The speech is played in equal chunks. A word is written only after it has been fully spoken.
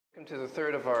Welcome to the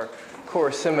third of our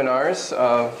core seminars, the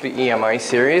EMI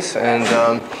series. And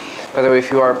by the way,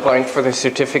 if you are applying for the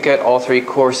certificate, all three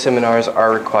core seminars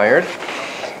are required,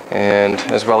 and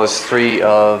as well as three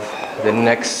of the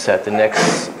next set. The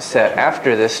next set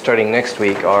after this, starting next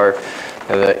week, are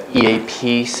the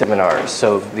EAP seminars.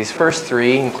 So these first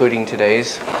three, including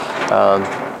today's,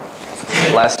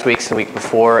 last week's, the week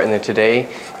before, and then today,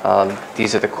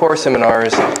 these are the core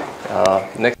seminars.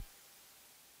 Next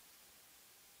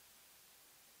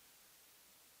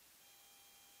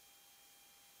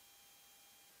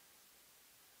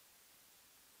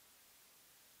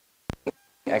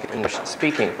English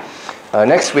speaking.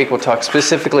 Next week we'll talk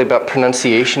specifically about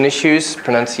pronunciation issues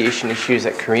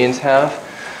that Koreans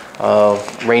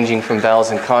have, ranging from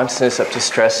vowels and consonants up to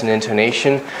stress and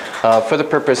intonation, for the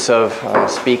purpose of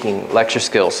speaking lecture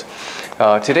skills.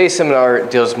 Today's seminar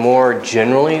deals more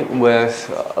generally with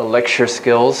lecture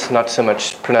skills, not so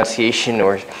much pronunciation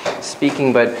or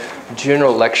speaking, but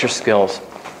general lecture skills.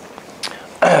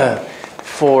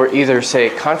 For either, say,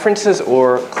 conferences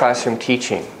or classroom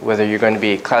teaching, whether you're going to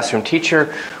be a classroom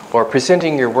teacher or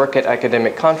presenting your work at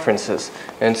academic conferences.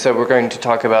 And so we're going to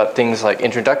talk about things like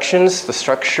introductions, the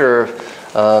structure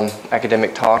of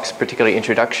academic talks, particularly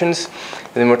introductions.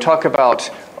 And then we'll talk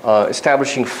about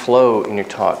establishing flow in your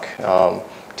talk.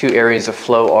 Two areas of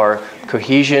flow are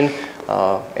cohesion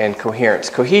and coherence.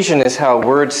 Cohesion is how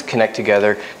words connect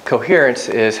together. Coherence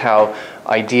is how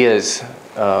ideas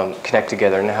connect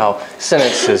together and how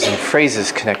sentences and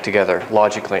phrases connect together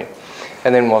logically.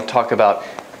 And then we'll talk about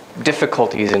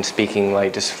difficulties in speaking,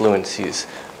 like disfluencies,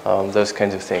 those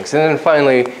kinds of things. And then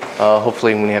finally,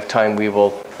 hopefully when we have time, we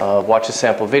will watch a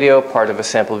sample video, part of a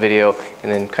sample video,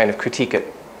 and then kind of critique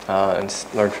it and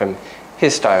learn from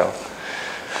his style.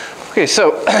 Okay,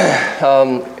 so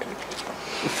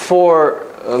for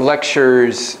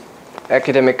lectures,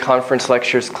 academic conference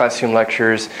lectures, classroom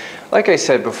lectures, like I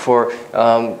said before,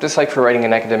 just like for writing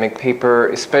an academic paper,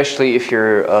 especially if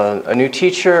you're a new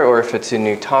teacher or if it's a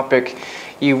new topic,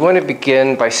 you want to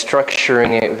begin by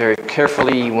structuring it very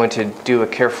carefully. You want to do a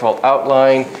careful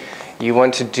outline. You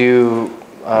want to do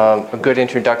a good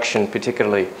introduction,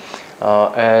 particularly.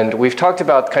 And we've talked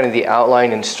about kind of the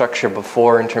outline and structure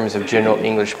before in terms of general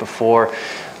English before,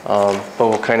 but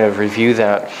we'll kind of review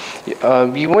that.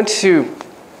 You want to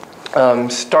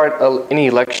start any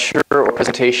lecture or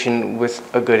presentation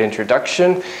with a good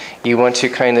introduction. You want to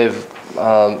kind of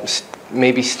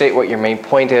maybe state what your main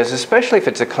point is, especially if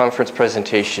it's a conference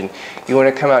presentation. You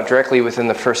want to come out directly within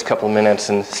the first couple minutes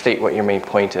and state what your main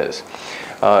point is.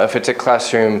 If it's a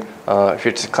classroom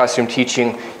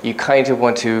teaching, you kind of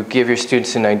want to give your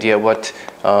students an idea what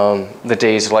the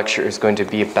day's lecture is going to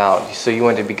be about. So you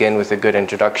want to begin with a good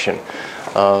introduction.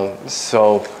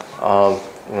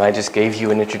 I just gave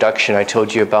you an introduction. I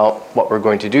told you about what we're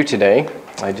going to do today.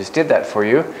 I just did that for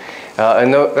you.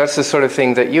 And that's the sort of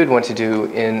thing that you'd want to do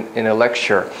in a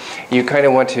lecture. You kind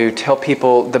of want to tell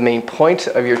people the main point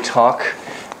of your talk,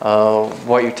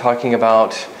 what you're talking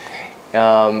about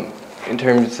in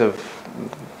terms of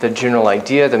the general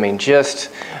idea, the main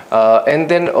gist, and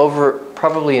then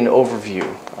probably an overview.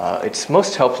 It's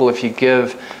most helpful if you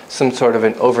give some sort of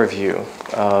an overview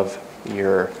of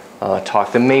your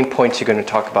talk, the main points you're going to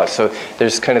talk about. So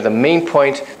there's kind of the main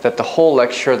point that the whole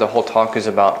lecture, the whole talk is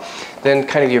about. Then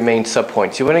kind of your main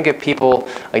subpoints. You want to give people,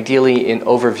 ideally, an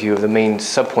overview of the main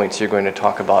subpoints you're going to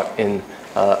talk about in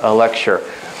a lecture.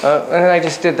 And I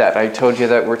just did that. I told you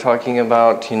that we're talking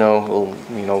about,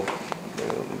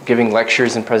 giving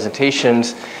lectures and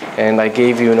presentations, and I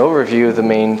gave you an overview of the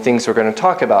main things we're going to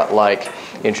talk about, like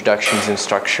introductions and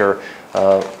structure,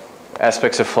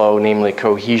 aspects of flow, namely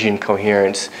cohesion,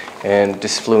 coherence, and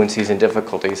disfluencies and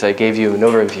difficulties. I gave you an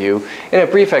overview and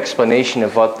a brief explanation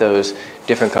of what those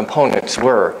different components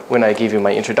were when I gave you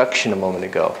my introduction a moment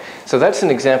ago. So that's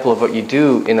an example of what you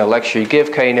do in a lecture. You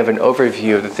give kind of an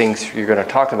overview of the things you're going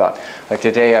to talk about. Like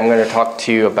today, I'm going to talk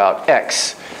to you about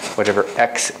X, whatever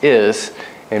X is,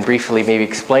 and briefly maybe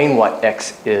explain what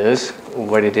X is,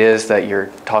 what it is that you're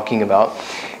talking about.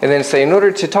 And then say, in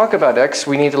order to talk about X,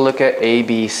 we need to look at A,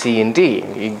 B, C, and D.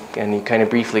 And you kind of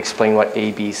briefly explain what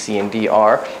A, B, C, and D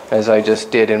are, as I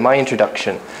just did in my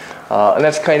introduction. And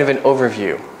that's kind of an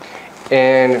overview.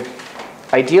 And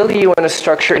ideally, you want to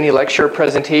structure any lecture or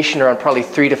presentation around probably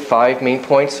 3 to 5 main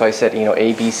points. So I said,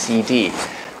 A, B, C, D.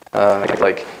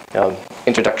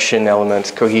 Introduction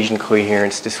elements, cohesion,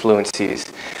 coherence,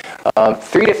 disfluencies.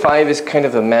 3 to 5 is kind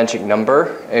of a magic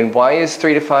number. And why is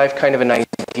 3 to 5 kind of an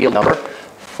ideal number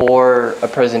for a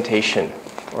presentation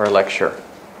or a lecture?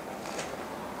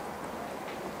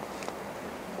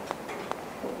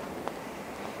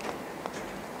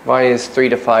 Why is 3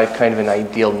 to 5 kind of an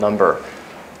ideal number?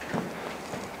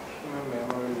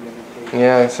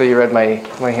 Yeah, so you read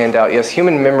my handout. Yes,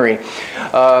 human memory.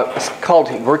 It's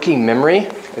called working memory.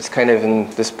 It's kind of in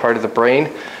this part of the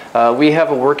brain. We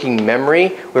have a working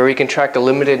memory where we can track a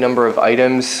limited number of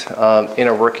items in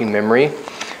a working memory.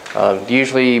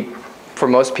 Usually, for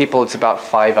most people, it's about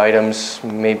 5 items,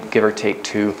 maybe give or take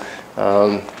 2.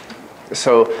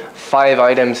 So 5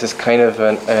 items is kind of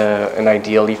an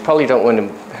ideal. You probably don't want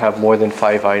to have more than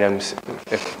 5 items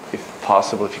if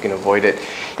possible, if you can avoid it.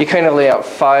 You kind of lay out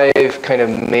 5 kind of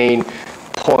main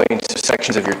points or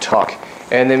sections of your talk.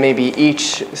 And then maybe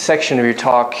each section of your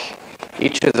talk,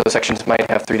 each of those sections might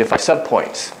have 3 to 5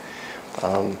 subpoints.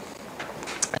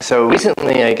 So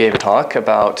recently I gave a talk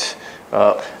about,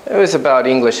 it was about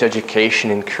English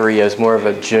education in Korea. It was more of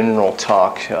a general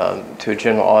talk to a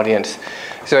general audience.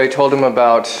 So I told him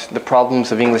about the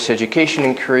problems of English education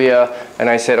in Korea, and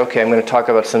I said, okay, I'm going to talk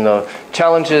about some of the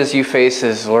challenges you face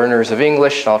as learners of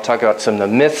English, and I'll talk about some of the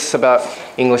myths about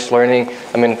English learning.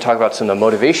 I'm going to talk about some of the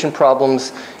motivation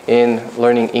problems in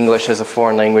learning English as a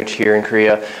foreign language here in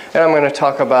Korea, and I'm going to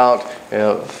talk about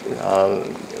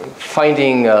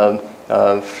finding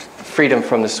freedom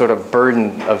from the sort of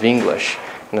burden of English.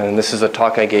 And this is a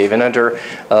talk I gave, and under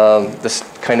this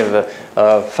kind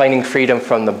of finding freedom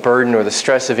from the burden or the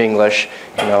stress of English,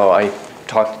 I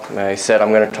said I'm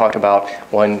going to talk about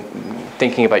 1,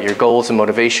 thinking about your goals and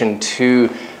motivation, 2,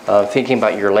 thinking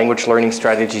about your language learning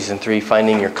strategies, and 3,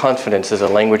 finding your confidence as a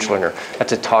language learner.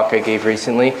 That's a talk I gave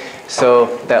recently.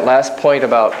 So that last point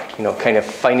about kind of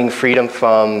finding freedom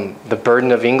from the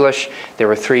burden of English, there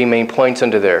were 3 main points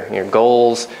under there: your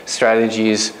goals,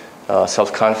 strategies,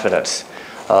 self-confidence.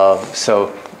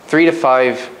 So 3 to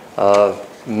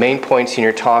 5 main points in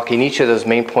your talk, and each of those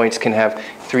main points can have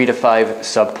 3 to 5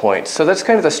 subpoints. So that's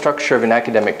kind of the structure of an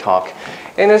academic talk.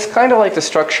 And it's kind of like the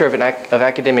structure of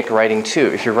academic writing too.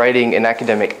 If you're writing an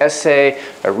academic essay,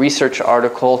 a research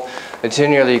article,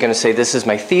 generally you're going to say, this is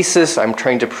my thesis, I'm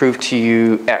trying to prove to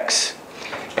you X.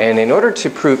 And in order to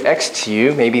prove X to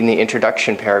you, maybe in the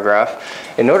introduction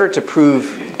paragraph, in order to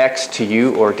prove X to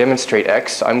you or demonstrate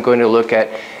X, I'm going to look at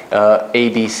A,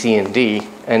 B, C, and D.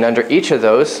 And under each of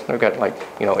those, I've got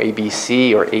A, B,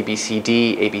 C, or A, B, C,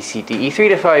 D, A, B, C, D, E, 3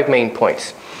 to 5 main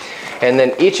points. And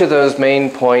then each of those main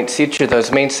points, each of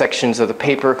those main sections of the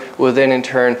paper will then in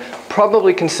turn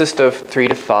probably consist of 3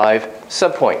 to 5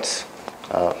 subpoints.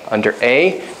 Under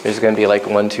A, there's going to be like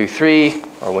 1, 2, 3,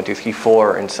 or 1, 2, 3,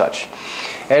 4, and such.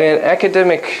 And an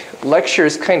academic lecture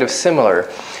is kind of similar.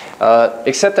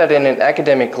 Except that in an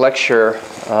academic lecture,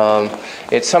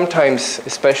 it sometimes,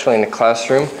 especially in a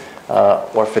classroom,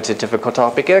 or if it's a difficult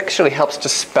topic, it actually helps to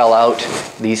spell out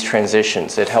these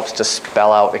transitions. It helps to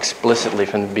spell out explicitly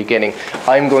from the beginning,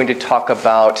 I'm going to talk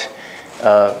about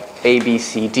A, B,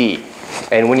 C, D.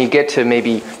 And when you get to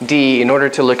maybe D, in order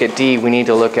to look at D, we need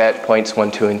to look at points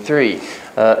 1, 2, and 3.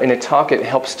 In a talk, it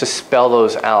helps to spell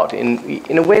those out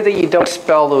in a way that you don't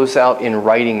spell those out in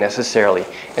writing necessarily.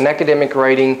 In academic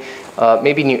writing,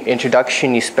 maybe in your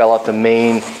introduction, you spell out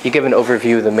you give an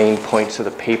overview of the main points of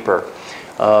the paper.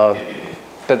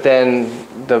 But then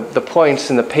the points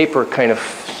in the paper kind of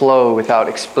flow without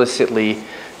explicitly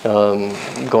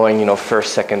going,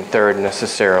 first, second, third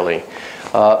necessarily.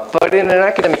 But in an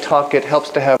academic talk, it helps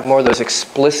to have more of those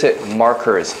explicit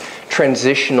markers,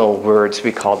 transitional words,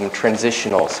 we call them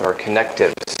transitionals or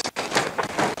connectives.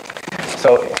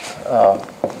 So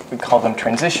we call them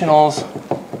transitionals.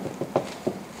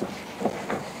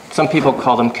 Some people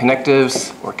call them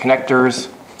connectives or connectors.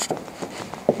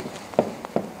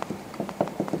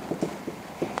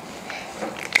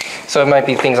 So it might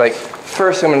be things like,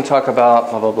 first I'm going to talk about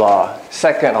blah, blah, blah.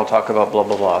 Second, I'll talk about blah,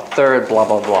 blah, blah. Third, blah,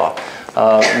 blah, blah.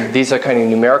 These are kind of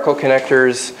numerical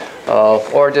connectors,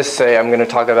 or just say I'm going to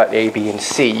talk about A, B, and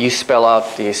C. You spell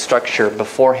out the structure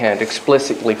beforehand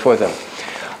explicitly for them.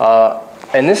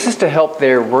 And this is to help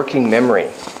their working memory.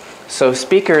 So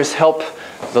speakers help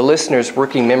the listener's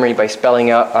working memory by spelling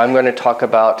out, I'm going to talk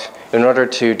about, in order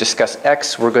to discuss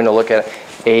X, we're going to look at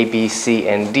A, B, C,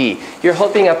 and D. You're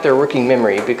helping out their working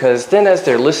memory because then as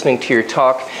they're listening to your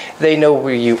talk, they know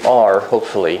where you are,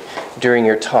 hopefully, during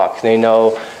your talk. They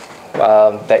know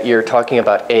that you're talking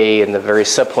about A and the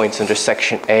various subpoints under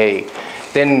section A.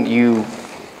 Then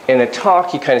in a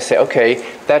talk, you kind of say, okay,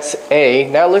 that's A.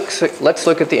 Now let's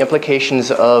look at the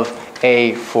implications of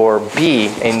A for B,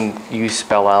 and you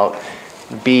spell out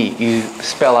B. You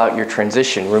spell out your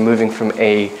transition. We're moving from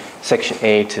section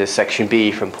A to section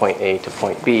B, from point A to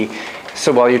point B.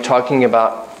 So while you're talking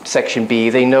about section B,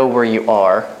 they know where you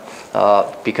are.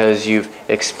 because you've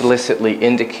explicitly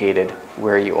indicated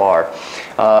where you are.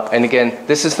 And again,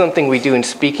 this is something we do in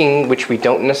speaking, which we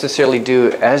don't necessarily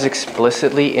do as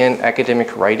explicitly in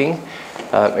academic writing,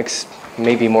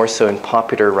 maybe more so in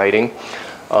popular writing,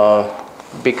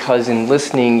 because in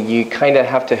listening, you kind of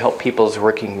have to help people's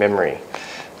working memory.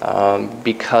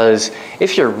 Because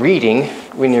if you're reading,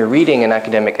 when you're reading an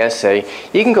academic essay,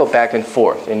 you can go back and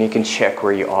forth and you can check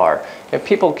where you are. And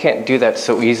people can't do that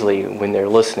so easily when they're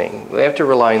listening. They have to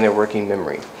rely on their working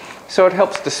memory. So it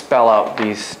helps to spell out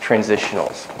these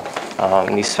transitionals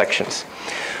in these sections.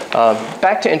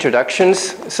 Back to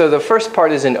introductions. So the first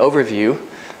part is an overview.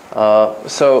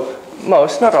 So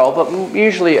most, not all, but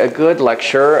usually a good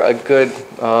lecture, a good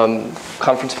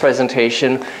conference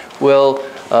presentation will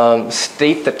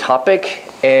state the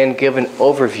topic and give an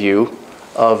overview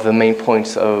of the main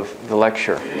points of the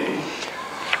lecture.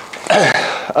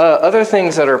 Other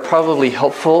things that are probably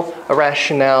helpful, a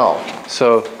rationale.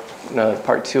 So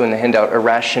part 2 in the handout, a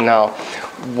rationale.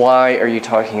 Why are you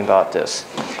talking about this?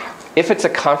 If it's a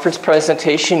conference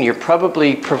presentation, you're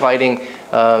probably providing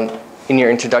in your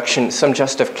introduction some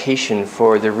justification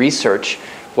for the research,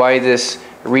 why this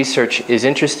research is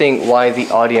interesting, why the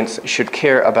audience should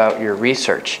care about your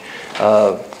research.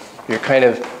 You're kind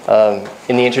of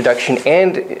in the introduction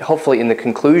and hopefully in the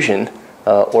conclusion,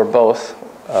 or both,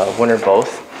 one or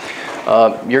both,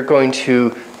 you're going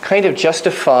to kind of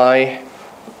justify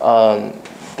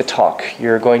the talk.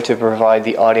 You're going to provide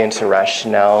the audience a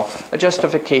rationale, a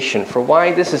justification for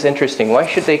why this is interesting. Why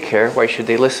should they care? Why should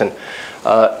they listen?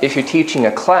 If you're teaching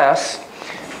a class,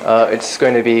 it's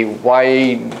going to be,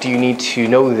 why do you need to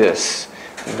know this?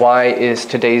 Why is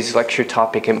today's lecture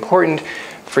topic important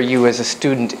for you as a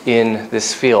student in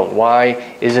this field?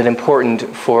 Why is it important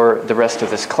for the rest of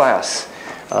this class?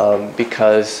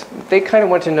 Because they kind of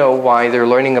want to know why they're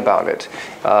learning about it.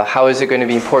 How is it going to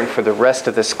be important for the rest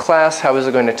of this class? How is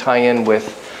it going to tie in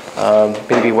with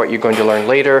maybe what you're going to learn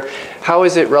later? How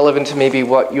is it relevant to maybe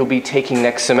what you'll be taking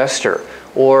next semester?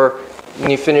 Or when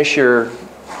you finish your,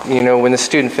 when the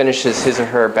student finishes his or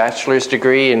her bachelor's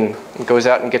degree and goes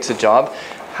out and gets a job,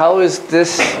 how is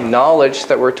this knowledge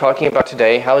that we're talking about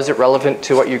today, how is it relevant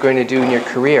to what you're going to do in your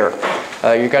career?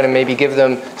 You're going to maybe give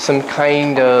them some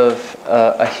kind of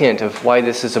a hint of why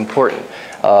this is important.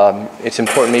 It's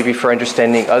important maybe for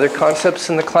understanding other concepts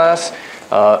in the class.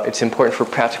 It's important for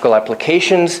practical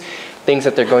applications, things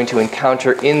that they're going to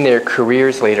encounter in their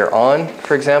careers later on,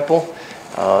 for example.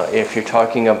 If you're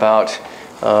talking about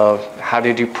how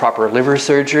to do proper liver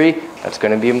surgery, that's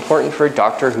going to be important for a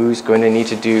doctor who's going to need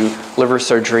to do liver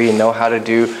surgery and know how to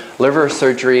do liver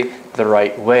surgery the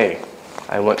right way.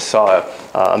 I once saw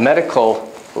a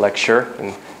medical lecture,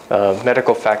 and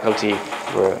medical faculty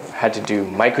had to do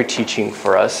micro-teaching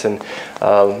for us, and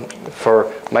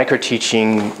for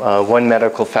micro-teaching, one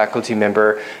medical faculty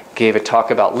member gave a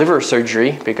talk about liver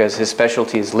surgery because his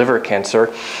specialty is liver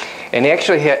cancer. And he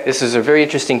actually had, this is a very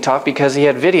interesting talk because he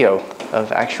had video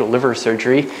of actual liver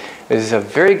surgery. This is a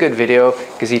very good video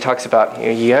because he talks about,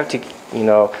 you have to, in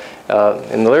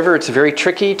the liver, it's very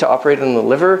tricky to operate on the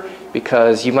liver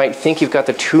because you might think you've got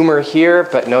the tumor here,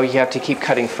 but no, you have to keep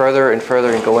cutting further and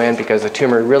further and go in because the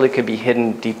tumor really could be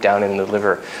hidden deep down in the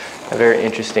liver. A very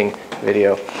interesting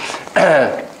video.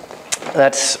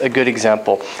 That's a good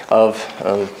example of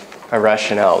a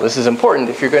rationale. This is important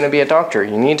if you're going to be a doctor.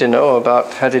 You need to know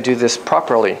about how to do this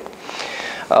properly.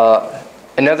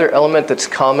 Another element that's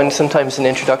common sometimes in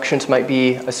introductions might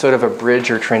be a sort of a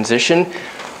bridge or transition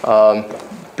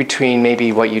between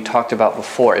maybe what you talked about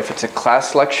before. If it's a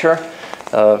class lecture,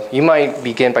 you might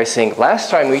begin by saying, last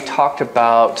time we talked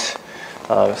about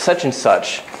such and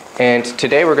such, and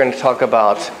today we're going to talk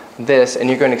about this, and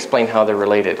you're going to explain how they're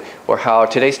related, or how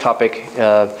today's topic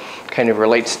kind of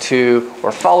relates to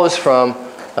or follows from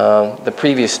the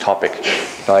previous topic.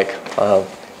 Like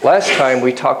last time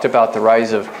we talked about the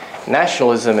rise of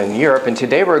nationalism in Europe, and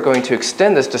today we're going to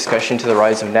extend this discussion to the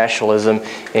rise of nationalism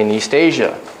in East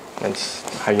Asia. That's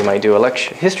how you might do a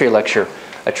lecture, history lecture,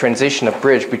 a transition, a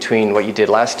bridge between what you did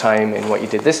last time and what you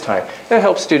did this time. That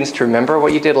helps students to remember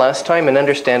what you did last time and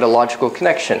understand a logical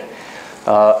connection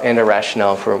and a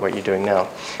rationale for what you're doing now.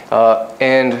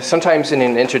 And sometimes in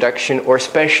an introduction, or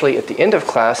especially at the end of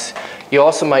class, you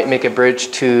also might make a bridge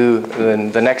to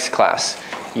the next class.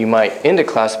 You might end a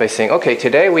class by saying, okay,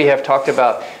 today we have talked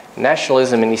about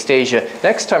nationalism in East Asia.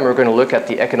 Next time we're going to look at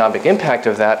the economic impact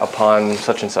of that upon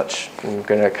such and such. We're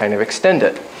going to kind of extend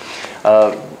it.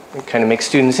 Kind of make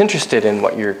students interested in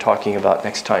what you're talking about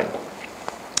next time.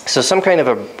 So some kind of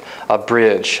a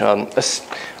bridge, a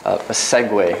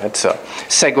segue.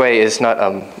 Segway is not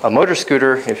a motor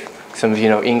scooter. If some of you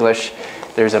know English,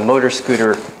 there's a motor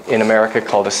scooter in America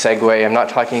called a Segway. I'm not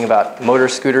talking about motor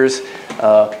scooters,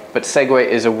 but Segway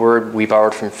is a word we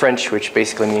borrowed from French, which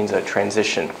basically means a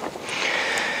transition.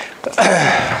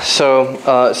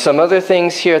 So some other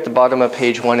things here at the bottom of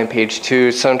page 1 and page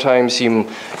 2. Sometimes you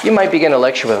might begin a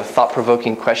lecture with a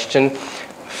thought-provoking question.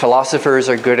 Philosophers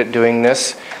are good at doing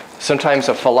this. Sometimes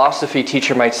a philosophy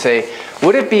teacher might say,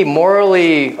 would it be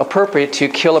morally appropriate to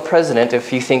kill a president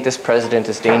if you think this president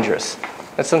is dangerous?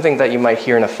 That's something that you might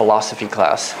hear in a philosophy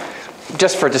class.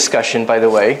 Just for discussion, by the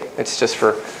way. It's just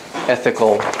for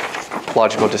ethical,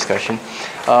 logical discussion.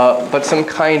 But some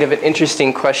kind of an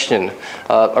interesting question,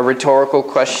 a rhetorical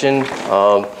question.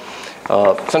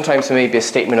 Sometimes it may be a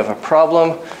statement of a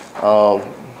problem.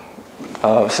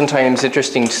 Sometimes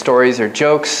interesting stories or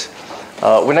jokes.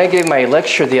 When I gave my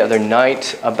lecture the other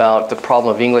night about the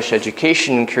problem of English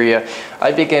education in Korea,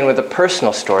 I began with a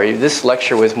personal story. This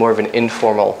lecture was more of an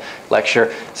informal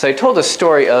lecture. So I told a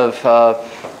story of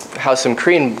how some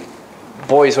Korean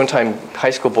boys, one time high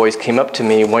school boys, came up to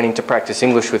me wanting to practice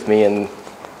English with me, and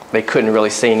they couldn't really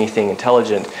say anything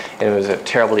intelligent, and it was a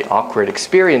terribly awkward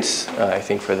experience, I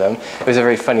think, for them. It was a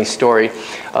very funny story.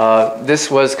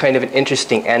 This was kind of an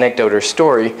interesting anecdote or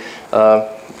story,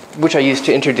 which I used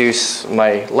to introduce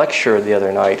my lecture the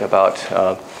other night about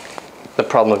the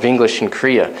problem of English in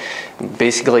Korea.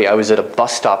 Basically, I was at a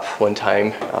bus stop one time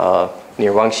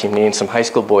near Wangsimni, and some high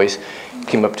school boys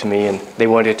came up to me and they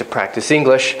wanted to practice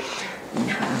English,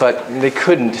 but they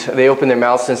couldn't. They opened their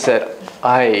mouths and said,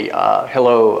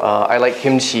 hello, I like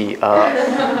kimchi,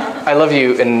 I love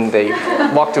you, and they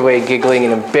walked away giggling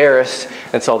and embarrassed.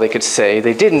 That's all they could say.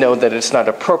 They didn't know that it's not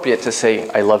appropriate to say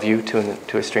I love you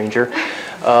to a stranger.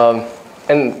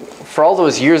 And for all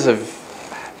those years of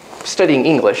studying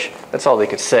English, that's all they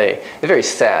could say. They're very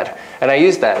sad. And I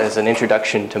used that as an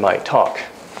introduction to my talk.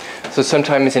 So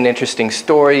sometimes an interesting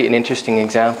story, an interesting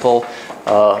example.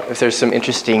 If there's some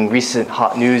interesting recent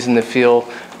hot news in the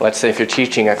field, let's say if you're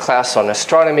teaching a class on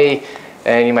astronomy,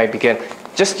 and you might begin,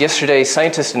 just yesterday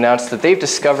scientists announced that they've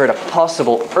discovered a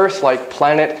possible Earth-like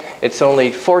planet. It's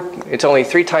only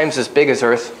 3 times as big as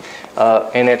Earth,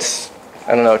 and it's,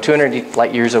 I don't know, 200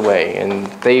 light years away, and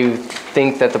they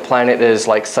think that the planet is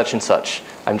like such and such.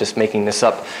 I'm just making this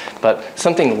up, but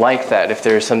something like that, if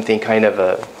there's something kind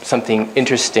of something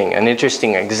interesting, an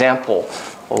interesting example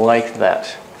like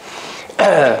that.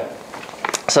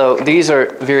 So these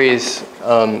are various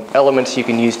elements you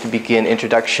can use to begin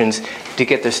introductions to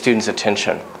get the students'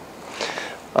 attention.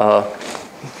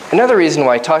 Another reason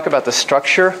why I talk about the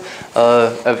structure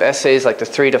of essays, like the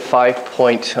 3 to 5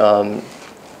 point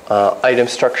item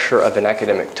structure of an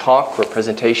academic talk or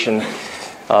presentation,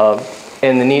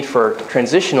 and the need for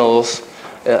transitionals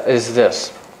is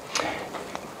this.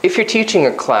 If you're teaching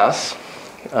a class,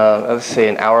 let's say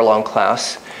an hour-long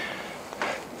class,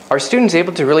 are students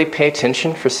able to really pay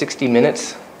attention for 60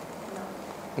 minutes?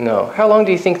 No. How long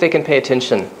do you think they can pay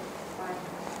attention?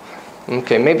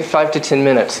 Okay, maybe 5 to 10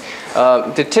 minutes.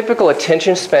 The typical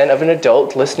attention span of an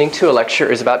adult listening to a lecture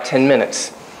is about 10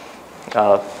 minutes.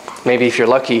 Maybe if you're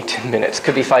lucky, 10 minutes.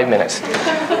 Could be 5 minutes.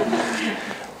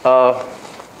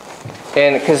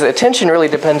 And because attention really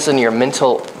depends on your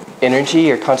mental energy,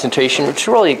 your concentration, which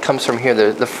really comes from here.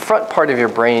 The front part of your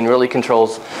brain really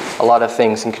controls a lot of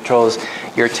things and controls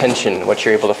your attention, what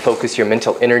you're able to focus your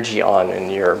mental energy on, and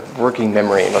your working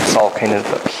memory, and it's all kind of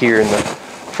up here in the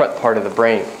front part of the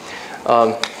brain.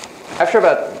 After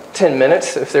about 10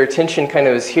 minutes, if their attention kind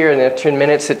of is here, and after 10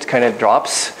 minutes it kind of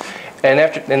drops, and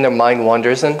then their mind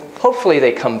wanders, and hopefully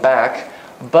they come back.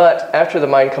 But after the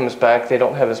mind comes back, they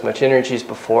don't have as much energy as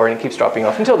before, and it keeps dropping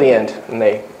off until the end, and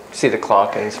they see the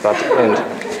clock, and it's about to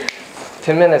end.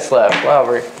 10 minutes left.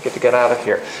 Wow, we get to get out of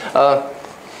here.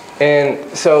 And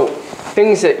so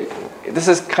things that, this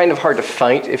is kind of hard to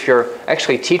fight if you're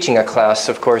actually teaching a class.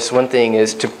 Of course, one thing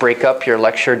is to break up your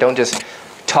lecture. Don't just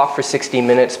talk for 60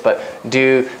 minutes, but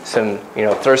do some,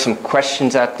 throw some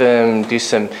questions at them, do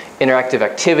some interactive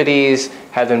activities,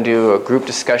 have them do a group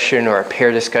discussion or a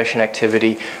pair discussion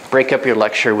activity. Break up your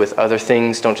lecture with other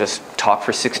things. Don't just talk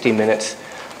for 60 minutes.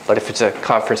 But if it's a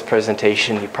conference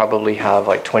presentation, you probably have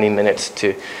like 20 minutes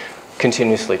to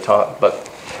continuously talk.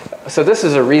 So this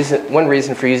is one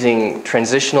reason for using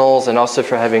transitionals, and also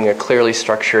for having a clearly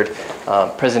structured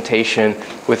presentation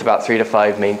with about 3 to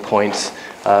 5 main points.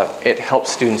 It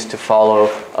helps students to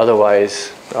follow,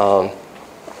 otherwise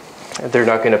they're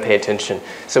not going to pay attention.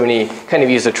 So when you kind of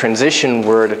use a transition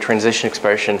word, a transition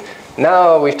expression,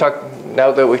 now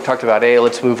that we've talked about A,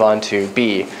 let's move on to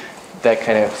B. That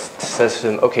kind of says to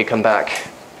them, okay, come back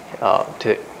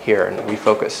to here and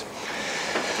refocus.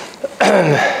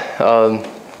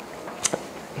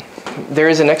 There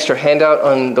is an extra handout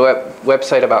on the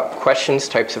website about questions,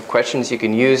 types of questions you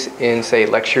can use in, say,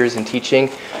 lectures and teaching.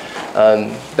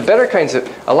 The better kinds of,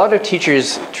 a lot of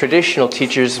teachers, traditional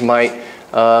teachers might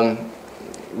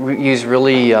use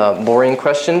really boring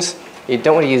questions. You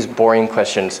don't want to use boring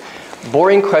questions.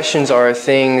 Boring questions are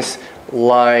things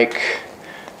like,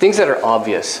 things that are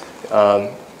obvious,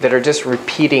 that are just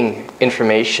repeating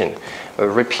information, or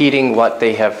repeating what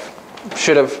they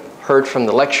should have heard from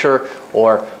the lecture,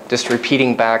 or just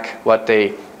repeating back what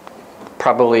they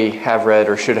probably have read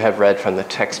or should have read from the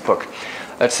textbook.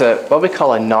 That's what we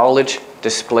call a knowledge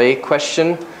display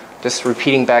question, just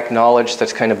repeating back knowledge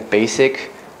that's kind of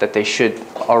basic, that they should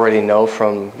already know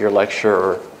from your lecture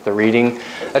or the reading.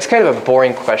 That's kind of a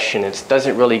boring question. It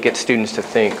doesn't really get students to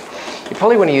think. You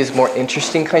probably want to use more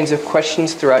interesting kinds of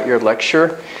questions throughout your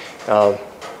lecture,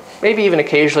 maybe even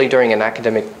occasionally during an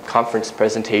academic conference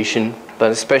presentation,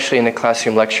 but especially in a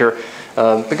classroom lecture,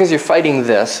 because you're fighting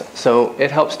this, so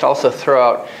it helps to also throw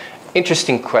out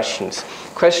interesting questions,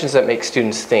 questions that make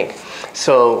students think.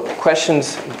 So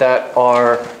questions that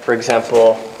are, for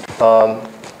example,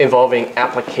 involving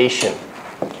application.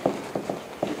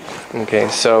 Okay,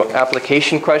 so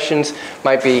application questions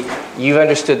might be, you've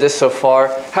understood this so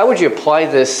far, how would you apply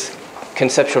this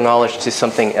conceptual knowledge to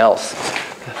something else?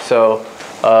 So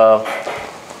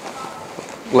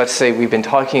let's say we've been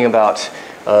talking about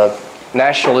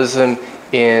nationalism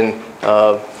in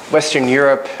Western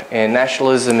Europe and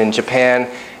nationalism in Japan,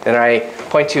 and I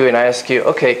point to you and I ask you,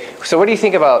 okay, so what do you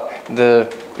think about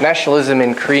the nationalism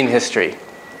in Korean history?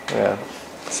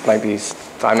 This might be,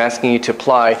 I'm asking you to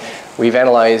apply. We've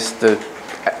analyzed the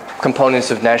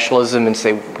components of nationalism in,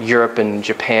 say, Europe and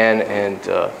Japan and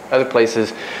other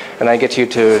places, and I get you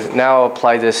to now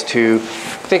apply this to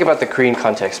think about the Korean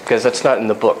context, because that's not in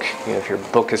the book. You know, if your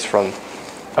book is from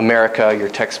America, your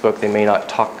textbook, they may not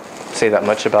say that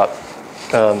much about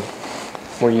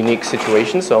more unique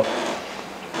situations. So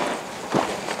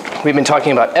we've been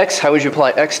talking about X. How would you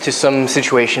apply X to some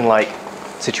situation like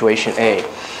situation A?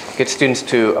 Get students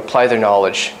to apply their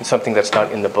knowledge in something that's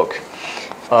not in the book.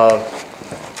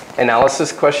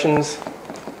 Analysis questions.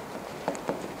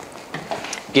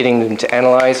 Getting them to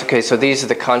analyze. Okay, so these are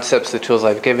the concepts, the tools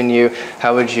I've given you.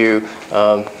 How would you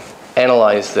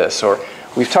analyze this? Or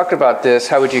we've talked about this.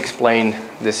 How would you explain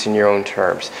this in your own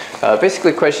terms?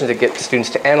 Basically questions that get students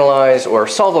to analyze or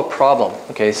solve a problem.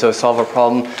 Okay, so solve a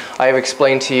problem. I have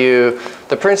explained to you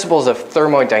the principles of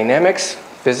thermodynamics,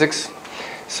 physics.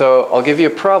 So I'll give you a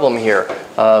problem here.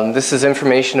 This is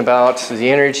information about the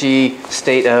energy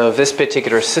state of this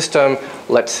particular system.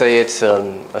 Let's say it's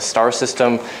a star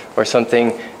system or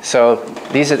something. So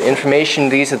these are the information,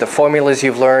 these are the formulas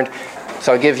you've learned.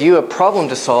 So I'll give you a problem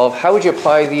to solve. How would you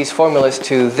apply these formulas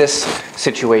to this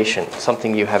situation,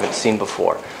 something you haven't seen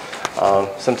before?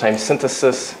 Sometimes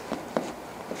synthesis,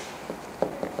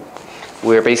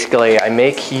 where basically I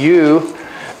make you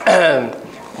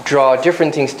draw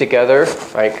different things together.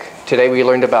 Like today we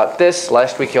learned about this,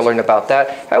 last week you learned about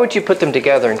that. How would you put them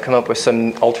together and come up with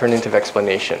some alternative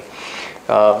explanation?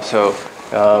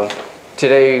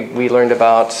 Today we learned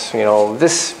about,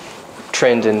 this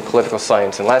trend in political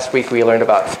science, and last week we learned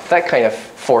about that kind of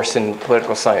force in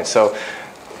political science. So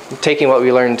taking what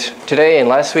we learned today and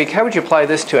last week, how would you apply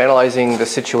this to analyzing the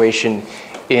situation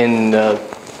in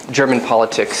German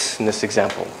politics in this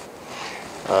example?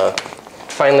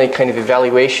 Finally, kind of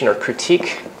evaluation or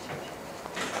critique.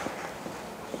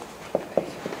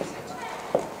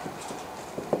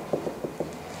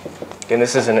 Again,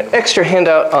 this is an extra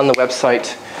handout on the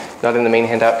website, not in the main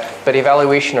handout, but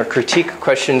evaluation or critique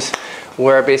questions,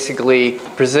 where I basically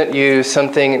present you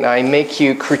something and I make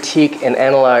you critique and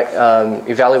analyze,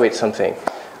 evaluate something.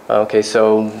 Okay,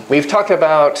 so we've talked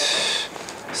about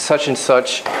such and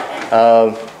such.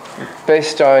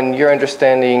 Based on your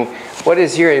understanding, what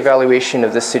is your evaluation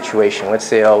of this situation? Let's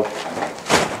say I'll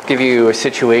give you a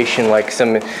situation like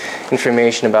some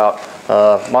information about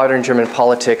modern German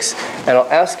politics, and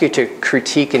I'll ask you to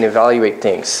critique and evaluate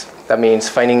things. That means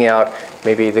finding out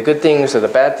maybe the good things or the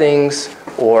bad things,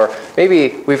 or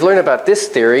maybe we've learned about this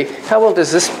theory. How well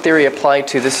does this theory apply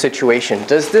to this situation?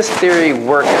 Does this theory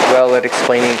work well at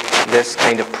explaining this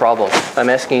kind of problem? I'm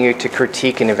asking you to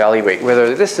critique and evaluate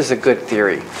whether this is a good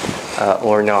theory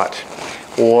or not.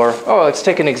 Or, let's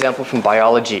take an example from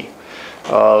biology.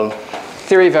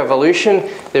 Theory of evolution.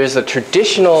 There's a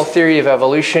traditional theory of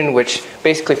evolution which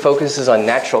basically focuses on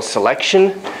natural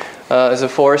selection as a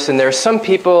force, and there are some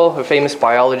people, a famous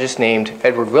biologist named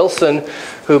Edward Wilson,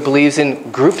 who believes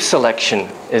in group selection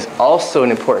is also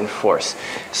an important force.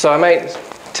 So I might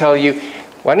tell you,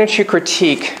 why don't you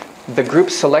critique the group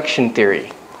selection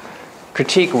theory?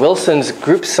 critique Wilson's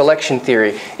group selection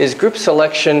theory. Is group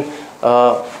selection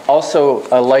also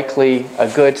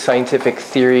a good scientific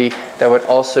theory that would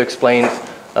also explain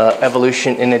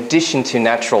evolution in addition to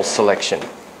natural selection?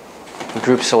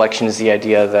 Group selection is the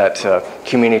idea that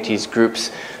communities, groups,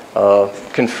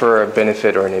 confer a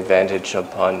benefit or an advantage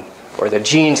upon, or that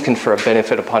genes confer a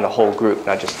benefit upon a whole group,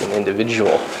 not just an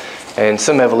individual. And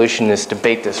some evolutionists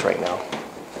debate this right now.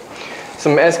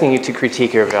 So I'm asking you to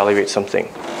critique or evaluate something.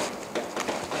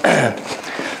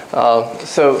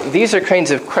 So these are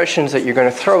kinds of questions that you're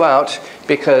going to throw out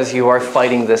because you are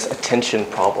fighting this attention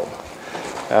problem.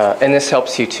 And this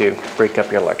helps you to break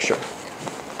up your lecture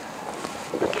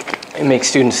and make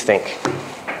students think.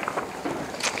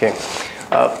 Okay.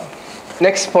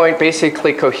 Next point,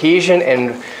 basically cohesion,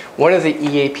 and one of the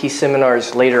EAP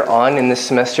seminars later on in this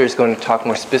semester is going to talk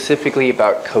more specifically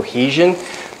about cohesion.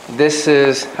 This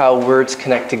is how words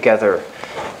connect together.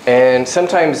 And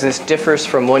sometimes this differs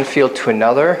from one field to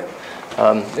another,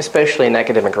 especially in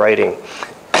academic writing.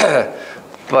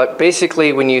 But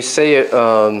basically, when you say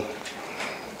a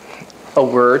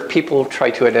word, people try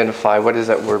to identify what does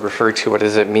that word refer to, what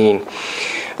does it mean.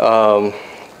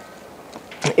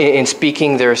 In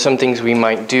speaking, there are some things we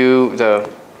might do.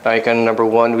 Like on number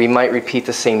 1, we might repeat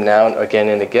the same noun again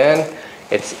and again.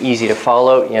 It's easy to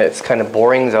follow. Yeah, it's kind of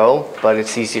boring though, but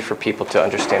it's easy for people to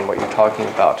understand what you're talking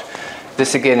about.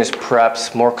 This again is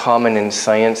perhaps more common in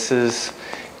sciences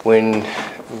when,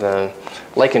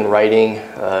 like in writing,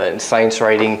 in science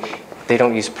writing, they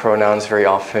don't use pronouns very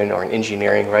often, or in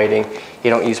engineering writing, you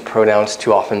don't use pronouns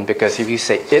too often because if you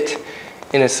say it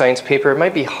in a science paper, it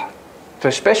might be hard.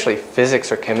 Especially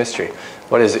physics or chemistry,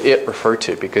 what does it refer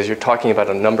to? Because you're talking about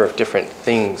a number of different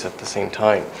things at the same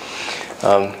time.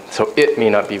 So it may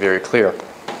not be very clear.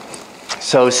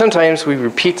 So sometimes we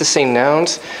repeat the same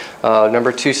nouns.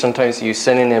 Number 2, sometimes you use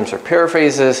synonyms or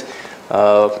paraphrases.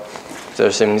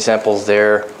 There's some examples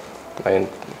there. My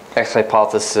X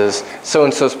hypothesis,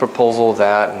 so-and-so's proposal,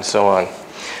 that, and so on.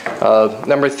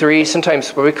 Number 3,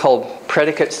 sometimes what we call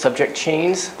predicate-subject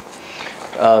chains.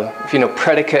 If you know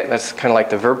predicate, that's kind of like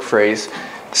the verb phrase.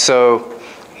 So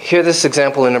here, this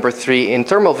example in number 3. In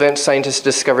thermal vents, scientists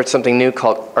discovered something new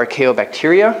called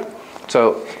archaeobacteria.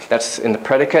 So that's in the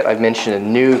predicate. I've mentioned a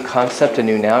new concept, a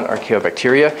new noun,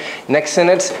 archaeobacteria. Next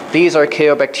sentence, these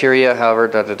archaeobacteria, however,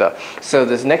 da da da. So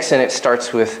this next sentence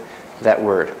starts with that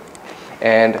word.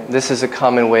 And this is a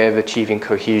common way of achieving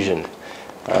cohesion.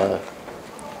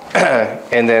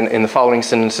 And then in the following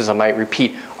sentences, I might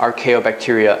repeat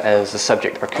archaeobacteria as the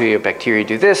subject. Archaeobacteria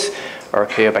do this,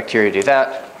 archaeobacteria do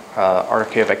that,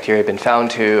 archaeobacteria have been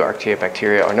found to,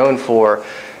 archaeobacteria are known for,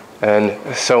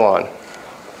 and so on.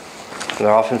 And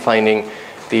they're often finding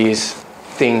these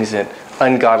things at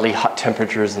ungodly hot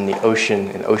temperatures in the ocean,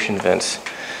 in ocean vents.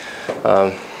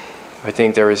 I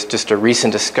think there was just a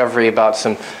recent discovery about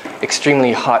some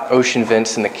extremely hot ocean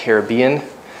vents in the Caribbean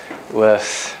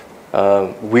with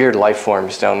weird life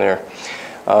forms down there.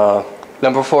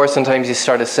 Number 4, sometimes you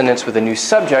start a sentence with a new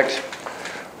subject.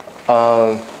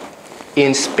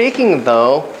 In speaking,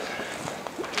 though,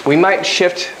 we might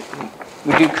shift,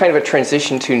 we do kind of a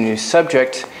transition to a new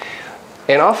subject,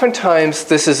 and oftentimes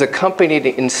this is accompanied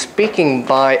in speaking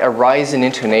by a rise in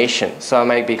intonation. So I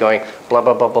might be going blah,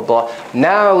 blah, blah, blah, blah.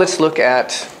 Now let's look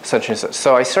at such and such.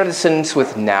 So I start a sentence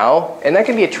with now, and that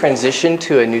can be a transition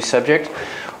to a new subject.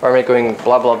 Or I might going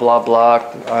blah, blah, blah,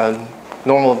 blah,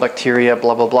 normal bacteria,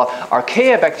 blah, blah, blah.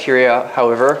 Archaeobacteria,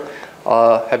 however,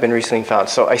 have been recently found.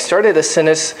 So I started a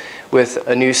sentence with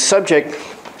a new subject,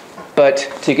 but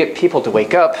to get people to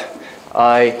wake up,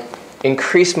 I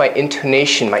increase my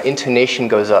intonation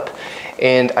goes up.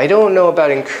 And I don't know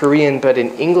about in Korean, but in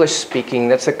English speaking,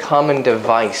 that's a common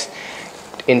device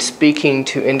in speaking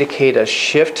to indicate a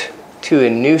shift to a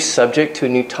new subject, to a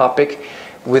new topic,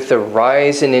 with a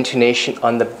rise in intonation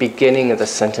on the beginning of the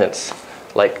sentence.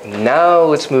 Like, now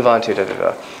let's move on to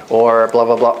da-da-da, or blah,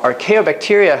 blah, blah.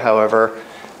 Archaeobacteria, however,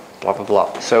 blah, blah,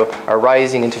 blah. So a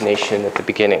rising intonation at the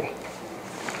beginning.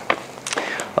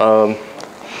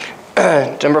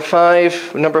 Number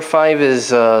five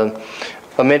is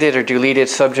omitted or deleted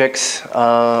subjects.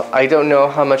 I don't know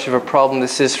how much of a problem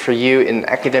this is for you in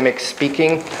academic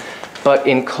speaking, but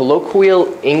in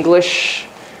colloquial English,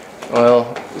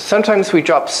 well, sometimes we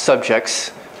drop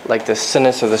subjects, like the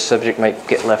sentence or the subject might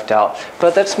get left out,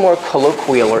 but that's more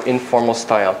colloquial or informal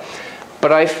style.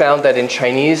 But I found that in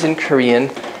Chinese and Korean,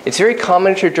 it's very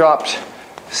common to drop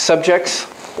subjects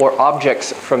or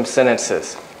objects from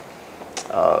sentences.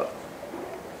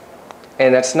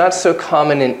 And that's not so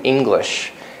common in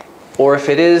English. Or if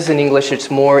it is in English, it's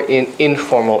more in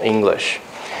informal English.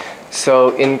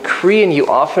 So in Korean, you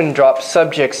often drop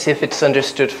subjects if it's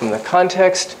understood from the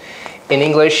context. In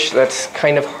English, that's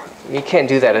kind of, you can't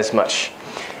do that as much.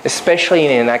 Especially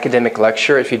in an academic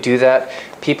lecture, if you do that,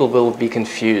 people will be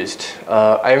confused.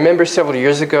 I remember several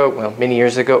years ago, well, many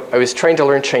years ago, I was trying to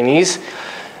learn Chinese,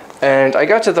 and I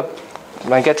get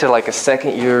to like a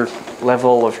second year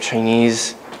level of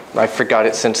Chinese. I forgot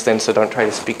it since then, so don't try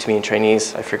to speak to me in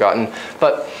Chinese. I've forgotten.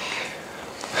 But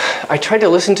I tried to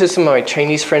listen to some of my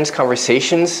Chinese friends'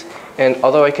 conversations, and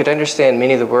although I could understand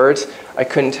many of the words, I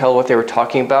couldn't tell what they were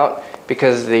talking about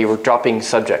because they were dropping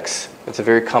subjects. It's a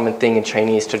very common thing in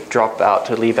Chinese to drop out,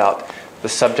 to leave out the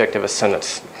subject of a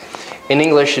sentence. In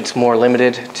English, it's more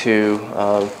limited to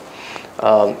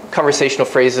conversational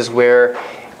phrases where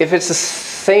if it's the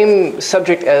same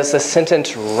subject as the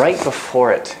sentence right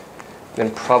before it,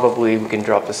 then probably we can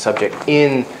drop the subject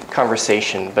in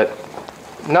conversation, but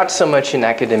not so much in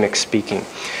academic speaking.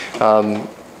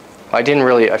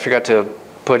 I forgot to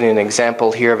put in an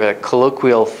example here of a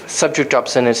colloquial subject drop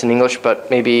sentence in English, but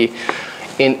maybe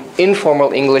in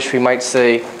informal English we might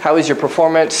say, "How is your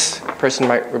performance?" The person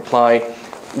might reply,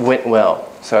 "Went well."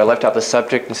 So I left out the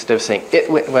subject. Instead of saying, "It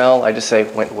went well," I just say,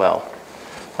 "Went well."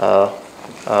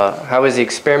 How was the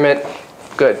experiment?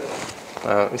 Good.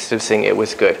 Instead of saying it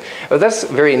was good. But that's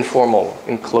very informal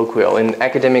and colloquial. In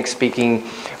academic speaking,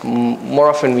 more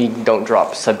often we don't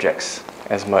drop subjects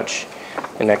as much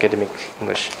in academic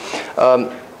English.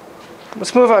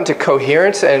 Let's move on to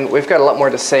coherence, and we've got a lot more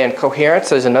to say on coherence.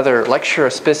 There's another lecture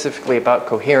specifically about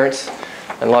coherence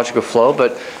and logical flow,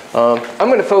 but I'm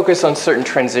going to focus on certain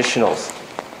transitionals.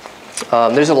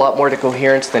 There's a lot more to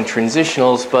coherence than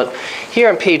transitionals, but here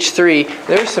on page 3,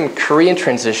 there's some Korean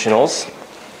transitionals.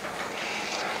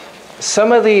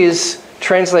 Some of these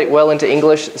translate well into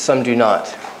English, some do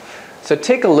not. So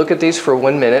take a look at these for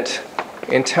 1 minute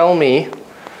and tell me,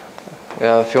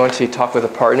 if you want to talk with a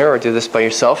partner or do this by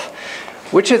yourself,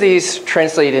 which of these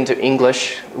translate into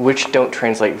English, which don't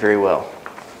translate very well?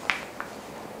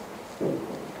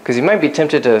 Because you might be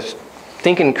tempted to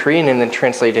think in Korean and then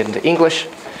translate it into English.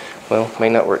 Well, it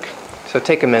might not work. So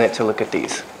take a minute to look at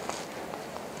these.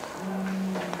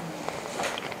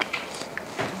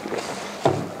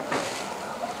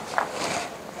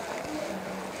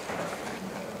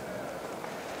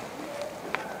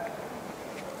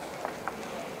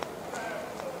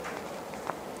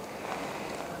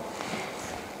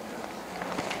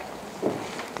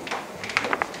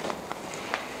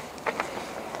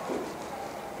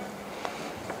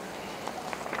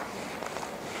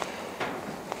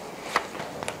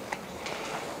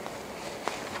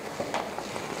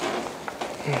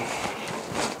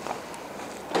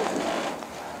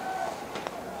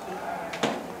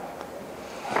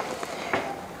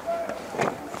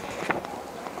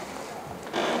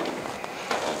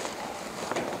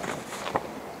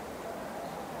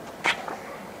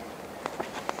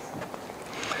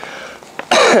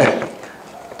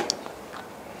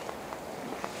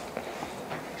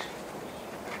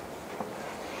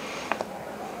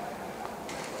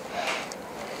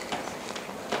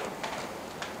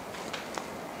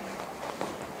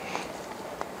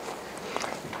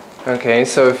 Okay,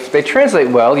 so if they translate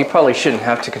well, you probably shouldn't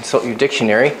have to consult your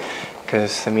dictionary,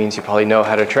 because that means you probably know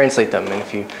how to translate them. And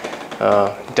if you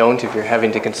don't, if you're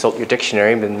having to consult your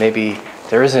dictionary, then maybe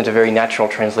there isn't a very natural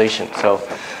translation. So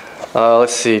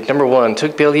let's see. Number 1,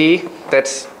 특별히.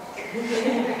 That's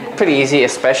pretty easy,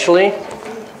 especially.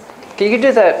 Okay, you can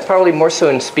do that probably more so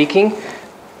in speaking,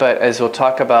 but as we'll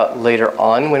talk about later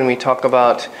on when we talk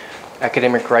about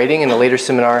academic writing in a later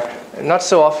seminar, not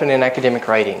so often in academic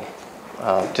writing.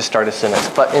 To start a sentence,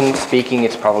 but in speaking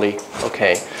it's probably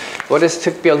okay. What does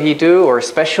특별히 do, or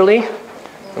especially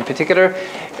in particular?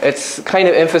 It's kind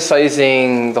of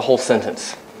emphasizing the whole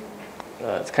sentence.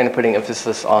 It's kind of putting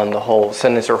emphasis on the whole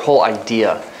sentence or whole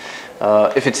idea.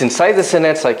 If it's inside the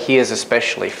sentence, like he is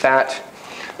especially fat,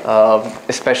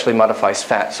 especially modifies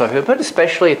fat. So if you put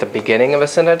especially at the beginning of a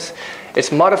sentence,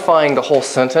 it's modifying the whole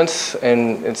sentence,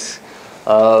 and it's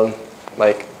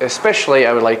like especially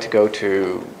I would like to go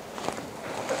to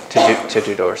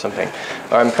judo or something.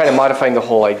 I'm kind of modifying the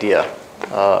whole idea.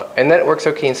 And that works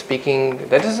okay in speaking.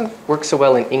 That doesn't work so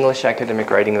well in English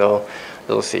academic writing though.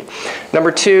 We'll see.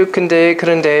 Number 2, 근데,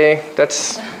 그런데.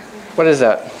 That's, what is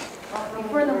that?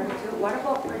 Before number 2, what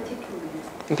about particularly?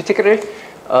 In particular?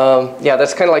 Yeah,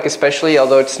 that's kind of like especially,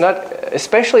 although it's not,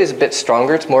 especially is a bit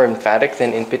stronger. It's more emphatic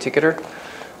than in particular.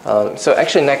 So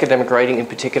actually in academic writing in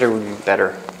particular would be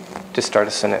better to start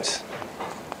a sentence.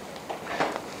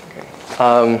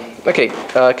 Okay,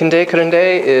 근데,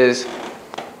 그런데 is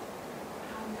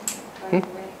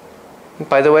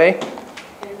by the way,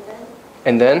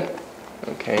 and then,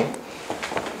 okay.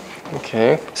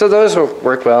 Okay, so those will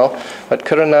work well. But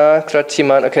그러나,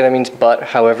 그렇지만, okay, that means but,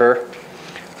 however.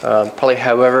 Probably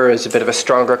however is a bit of a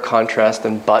stronger contrast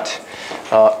than but.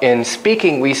 In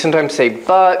speaking, we sometimes say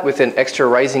but with an extra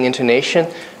rising intonation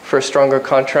for a stronger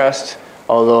contrast,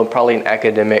 although probably in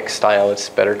academic style it's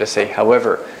better to say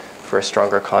however for a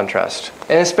stronger contrast.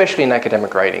 And especially in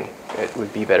academic writing, it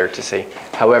would be better to say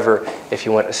however if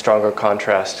you want a stronger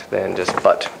contrast than just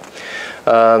but.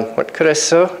 What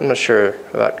그래서? I'm not sure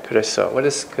about 그래서. What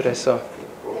is 그래서?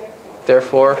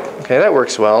 Therefore. Okay, that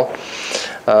works well.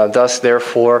 Thus,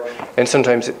 therefore, and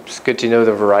sometimes it's good to know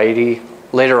the variety.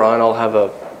 Later on, I'll have a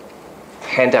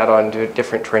handout on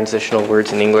different transitional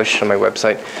words in English on my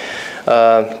website.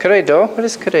 그래도? What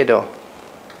is 그래도?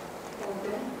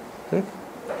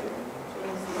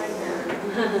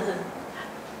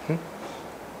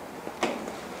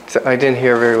 So I didn't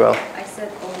hear very well. I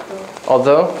said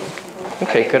Although?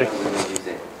 Okay, good. I don't use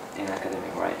it in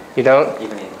academic writing. You don't?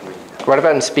 Even in reading. What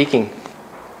about in speaking?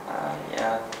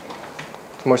 Yeah.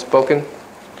 More spoken?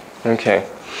 Okay.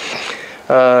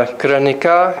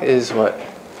 그러니까 is what?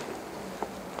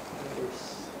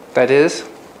 That is?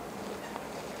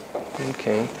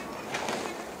 Okay.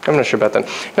 I'm not sure about that.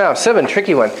 Now, 7,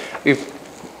 tricky one. We've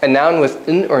a noun with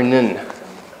n or nun.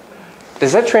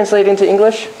 Does that translate into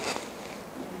English?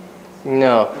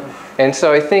 No. And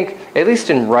so I think, at least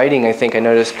in writing, I think I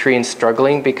noticed Koreans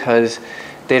struggling because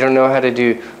they don't know how to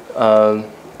do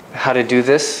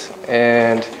this.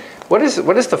 And what is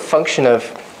the function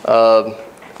of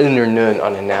n or nun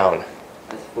on a noun?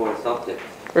 It's for subject.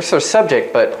 Or so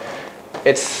subject, but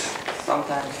it's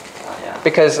Sometimes, yeah.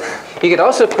 because you could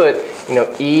also put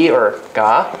e or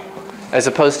ga as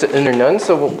opposed to n or nun.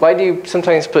 So why do you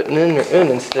sometimes put n or un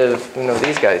instead of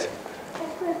these guys?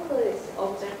 Technically, it's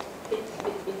object.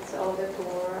 It's object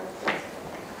or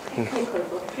technical,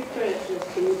 but picture is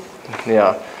just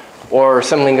Yeah. Or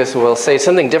some linguists will say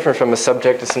something different from a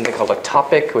subject is something called a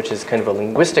topic, which is kind of a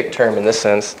linguistic term in this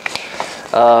sense.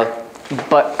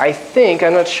 But I think,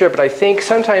 I'm not sure, but I think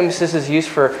sometimes this is used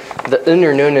for, the un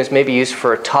or nun is maybe used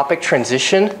for a topic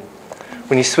transition,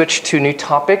 when you switch to a new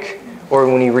topic, or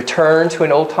when you return to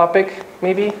an old topic,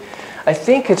 maybe. I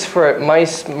think it's for, my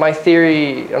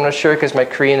theory, I'm not sure because my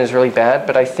Korean is really bad,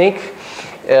 but I think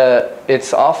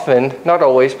it's often, not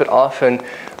always, but often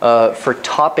for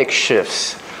topic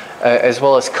shifts. As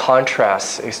well as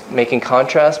contrasts, making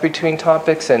contrasts between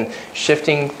topics and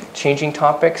changing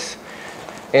topics.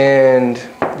 And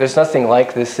there's nothing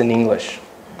like this in English.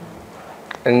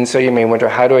 And so you may wonder,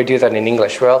 how do I do that in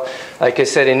English? Well, like I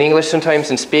said, in English, sometimes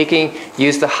in speaking,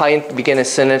 begin a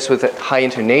sentence with a high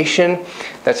intonation.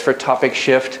 That's for topic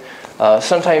shift.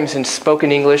 Sometimes in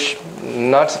spoken English,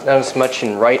 not as much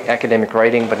in academic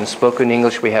writing, but in spoken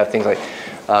English, we have things like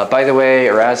by the way,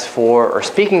 or as for, or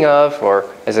speaking of, or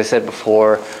as I said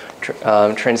before,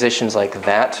 transitions like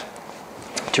that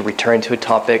to return to a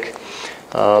topic,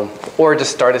 or to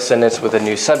start a sentence with a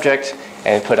new subject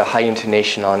and put a high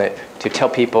intonation on it to tell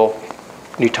people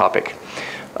new topic.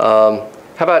 How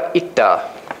about 있다?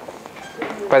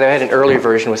 By the way, I had an earlier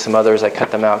version with some others. I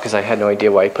cut them out because I had no idea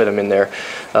why I put them in there.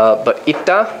 But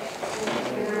있다,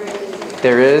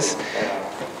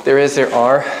 there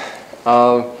are.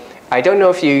 I don't know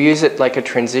if you use it like a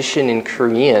transition in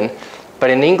Korean, but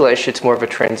in English it's more of a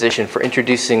transition for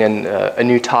introducing a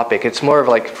new topic. It's more of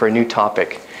like for a new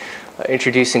topic,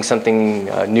 introducing something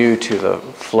new to the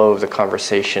flow of the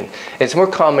conversation. It's more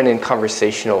common in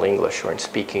conversational English or in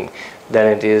speaking than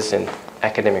it is in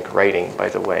academic writing, by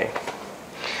the way.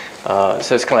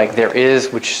 So it's kind of like there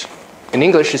is, which in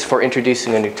English is for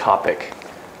introducing a new topic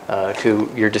to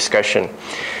your discussion.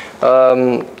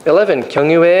 11.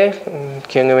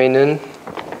 경우에는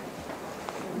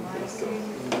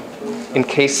in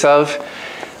case of.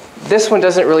 This one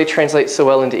doesn't really translate so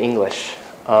well into English.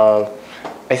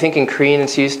 I think in Korean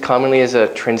it's used commonly as a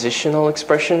transitional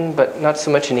expression, but not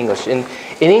so much in English. In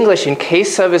English, in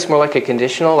case of is more like a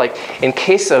conditional, like in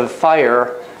case of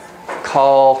fire,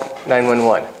 call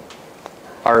 911.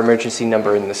 Our emergency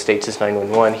number in the States is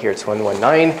 911, here it's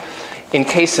 119. In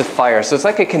case of fire, so it's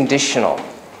like a conditional.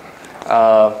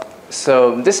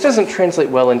 So this doesn't translate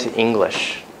well into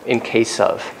English, in case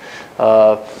of.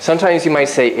 Sometimes you might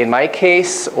say, in my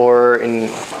case, or in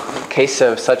case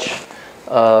of such,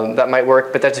 that might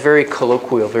work, but that's very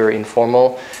colloquial, very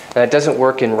informal. And it doesn't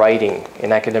work in writing,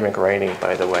 in academic writing,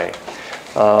 by the way.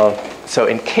 So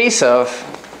in case of,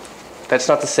 that's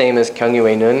not the same as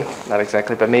경우에는, not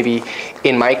exactly, but maybe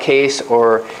in my case,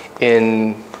 or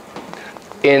in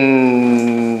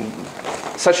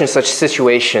such and such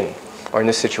situation, or in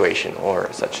this situation,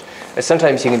 or such. And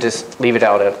sometimes you can just leave it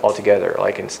out altogether,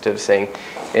 like instead of saying,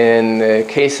 in the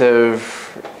case of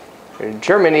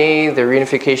Germany, the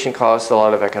reunification caused a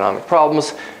lot of economic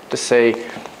problems, to say,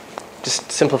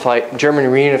 just simplify German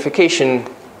reunification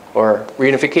or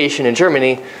reunification in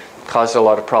Germany caused a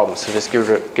lot of problems. So just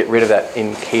get rid of that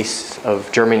in case of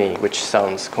Germany, which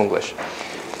sounds Konglish.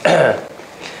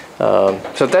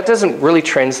 So that doesn't really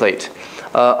translate.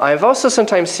 I've also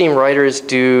sometimes seen writers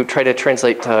try to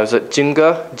translate is it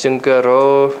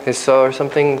증거로 해서 or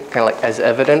something, kind of like as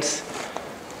evidence.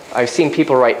 I've seen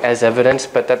people write as evidence,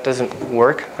 but that doesn't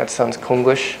work. That sounds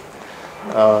Konglish,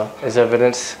 as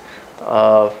evidence.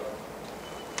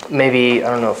 Maybe, I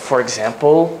don't know, for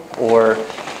example, or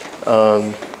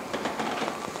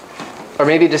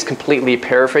maybe just completely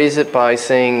paraphrase it by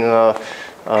saying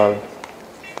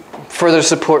further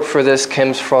support for this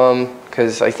comes from,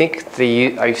 because I think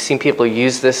I've seen people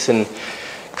use this in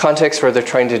contexts where they're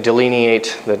trying to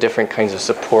delineate the different kinds of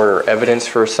support or evidence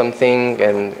for something,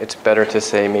 and it's better to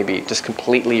say maybe just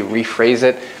completely rephrase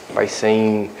it by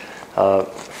saying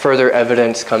further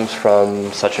evidence comes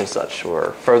from such and such,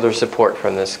 or further support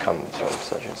from this comes from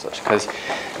such and such, because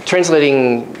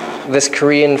translating this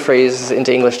Korean phrase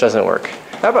into English doesn't work.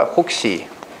 How about 혹시?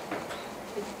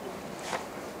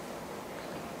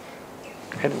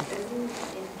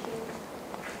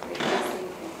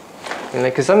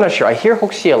 Because I'm not sure. I hear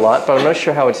혹시 a lot, but I'm not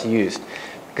sure how it's used,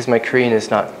 because my Korean is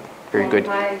not very good.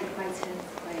 By chance.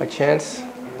 By chance?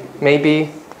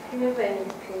 Maybe? Do you have any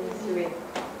experience with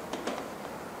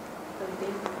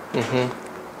something?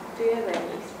 Do you have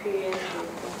any experience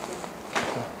with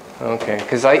something? Okay,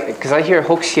 because I hear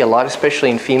혹시 a lot, especially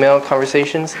in female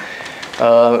conversations,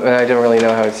 and I don't really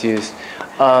know how it's used.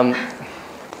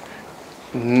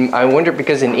 I wonder,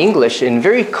 because in English, in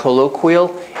very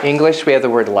colloquial English, we have the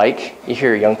word like. You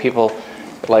hear young people,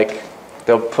 like,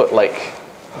 they'll put like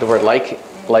the word like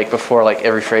before like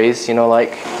every phrase, you know,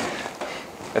 like.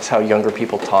 That's how younger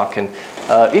people talk. And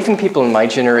even people in my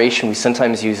generation, we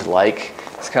sometimes use like.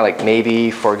 It's kind of like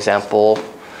maybe, for example,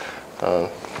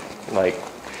 like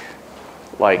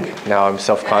now I'm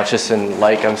self-conscious and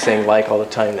like I'm saying like all the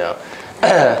time now.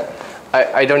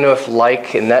 I don't know if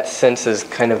like in that sense is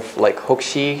kind of like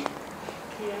혹시.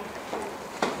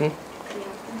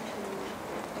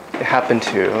 It happened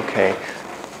to, okay.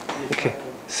 Okay.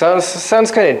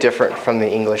 Sounds kind of different from the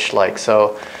English like.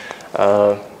 So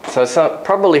it's not,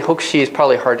 probably 혹시 is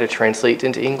probably hard to translate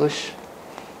into English.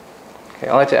 Okay,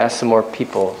 I'll have to ask some more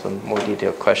people some more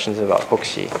detailed questions about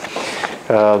혹시.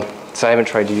 So I haven't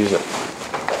tried to use it.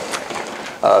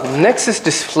 Next is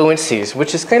disfluencies,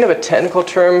 which is kind of a technical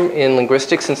term in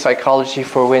linguistics and psychology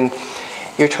for when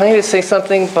you're trying to say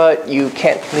something but you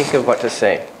can't think of what to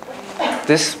say.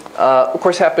 This, of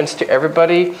course, happens to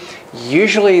everybody.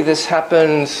 Usually this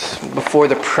happens before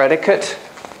the predicate.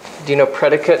 Do you know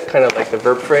predicate? Kind of like the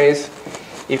verb phrase.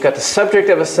 You've got the subject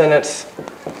of a sentence,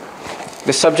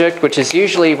 the subject, which is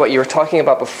usually what you were talking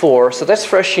about before, so that's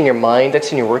fresh in your mind,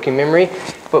 that's in your working memory.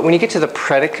 But when you get to the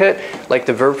predicate, like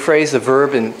the verb phrase, the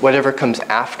verb, and whatever comes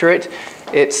after it,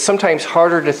 it's sometimes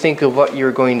harder to think of what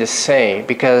you're going to say,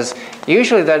 because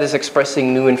usually that is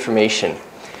expressing new information.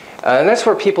 And that's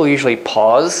where people usually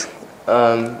pause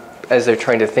as they're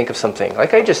trying to think of something,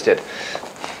 like I just did,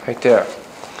 right there.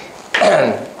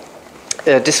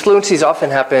 Disfluencies often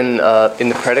happen in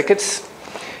the predicates,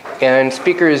 and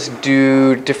speakers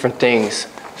do different things.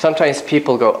 Sometimes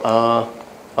people go,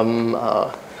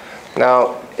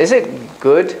 Now, is it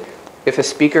good if a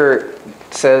speaker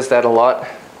says that a lot?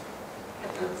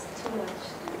 It's too much.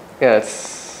 Yeah,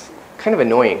 it's kind of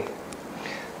annoying.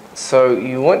 So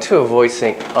you want to avoid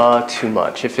saying too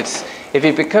much. If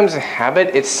it becomes a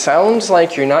habit, it sounds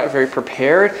like you're not very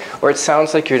prepared, or it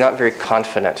sounds like you're not very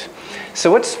confident.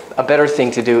 So what's a better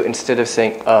thing to do instead of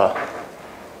saying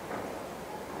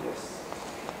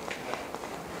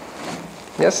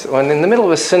Yes, when in the middle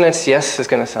of a sentence, yes is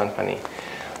going to sound funny.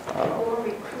 Or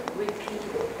repeat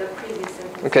the previous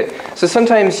sentence. Okay, so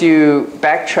sometimes you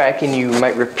backtrack and you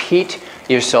might repeat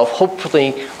yourself,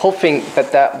 hoping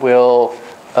that will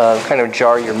kind of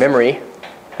jar your memory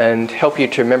and help you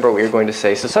to remember what you're going to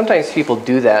say. So sometimes people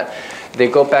do that. They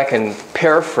go back and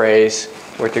paraphrase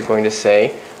what they're going to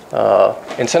say,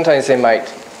 and sometimes they might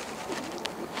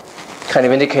kind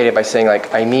of indicate it by saying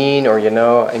like, I mean, or you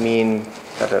know, I mean,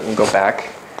 and go back.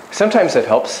 Sometimes it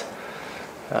helps.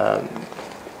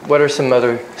 What are some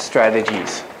other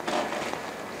strategies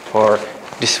for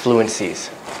disfluencies?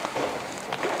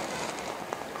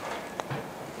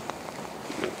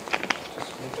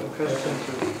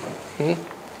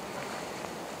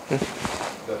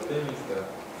 The thing is that.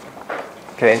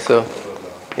 Okay, so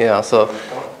yeah, so. The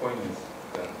point is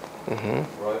that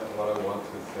What I want to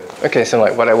say. Okay, so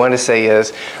like what I want to say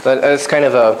is that it's kind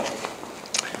of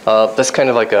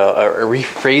like a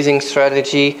rephrasing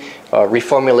strategy,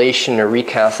 reformulation or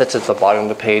recast. That's at the bottom of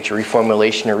the page.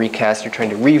 Reformulation or recast. You're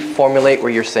trying to reformulate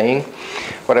what you're saying.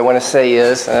 What I want to say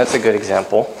is, and that's a good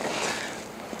example.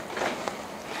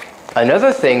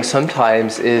 Another thing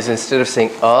sometimes is instead of saying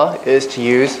is to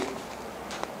use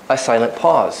a silent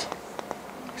pause.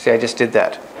 See, I just did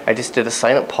that. I just did a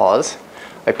silent pause.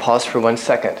 I paused for 1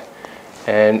 second.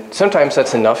 And sometimes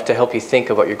that's enough to help you think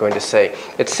of what you're going to say.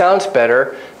 It sounds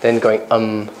better than going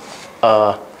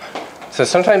So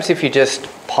sometimes if you just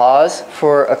pause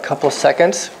for a couple of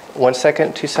seconds, 1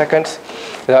 second, 2 seconds,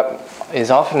 that is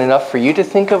often enough for you to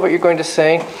think of what you're going to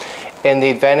say. And the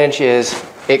advantage is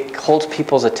it holds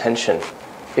people's attention.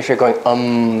 If you're going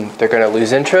they're going to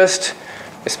lose interest,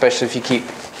 especially if you keep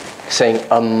saying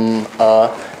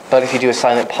But if you do a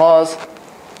silent pause,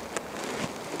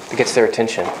 it gets their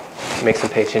attention. It makes them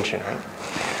pay attention,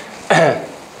 right?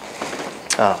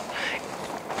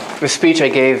 The speech I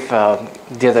gave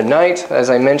the other night, as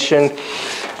I mentioned,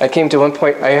 I came to one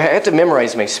point, I had to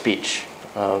memorize my speech,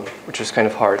 which was kind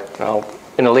of hard.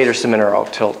 In a later seminar, I'll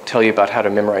tell you about how to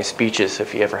memorize speeches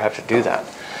if you ever have to do that.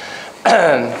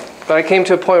 But I came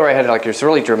to a point where I had like this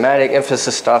really dramatic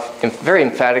emphasis stuff, very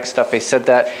emphatic stuff. I said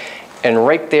that, and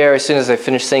right there, as soon as I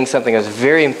finished saying something, I was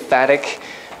very emphatic.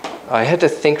 I had to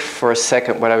think for a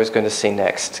second what I was going to say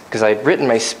next, because I'd written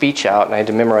my speech out and I had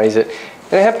to memorize it.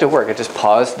 And I have to work. I just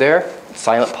paused there,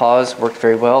 silent pause, worked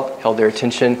very well, held their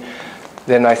attention.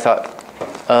 Then I thought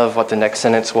of what the next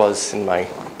sentence was in my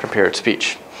prepared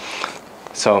speech.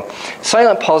 So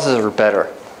silent pauses are better.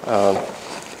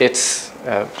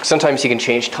 Sometimes you can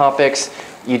change topics.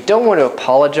 You don't want to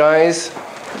apologize,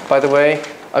 by the way.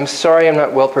 I'm sorry I'm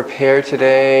not well prepared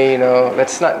today. You know,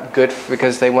 that's not good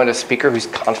because they want a speaker who's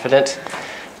confident.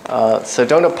 So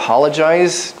don't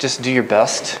apologize. Just do your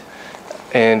best.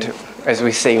 And as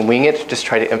we say, wing it. Just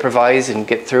try to improvise and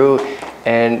get through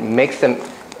and make them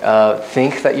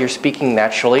think that you're speaking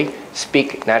naturally.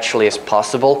 Speak naturally as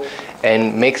possible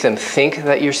and make them think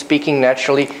that you're speaking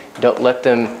naturally. Don't let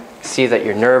them see that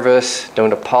you're nervous.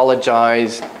 Don't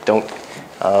apologize. Don't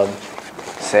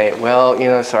say, well, you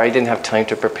know, sorry, I didn't have time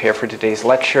to prepare for today's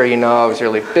lecture. You know, I was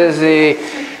really busy.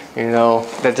 You know,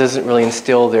 that doesn't really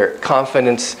instill their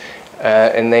confidence,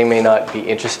 and they may not be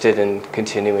interested in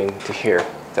continuing to hear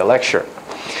the lecture.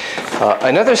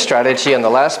 Another strategy on the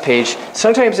last page,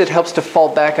 sometimes it helps to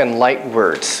fall back on light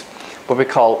words,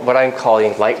 what I'm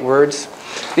calling light words.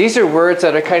 These are words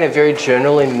that are kind of very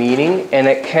general in meaning, and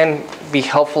it can be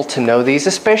helpful to know these,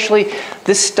 especially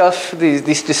this stuff, these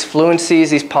disfluencies,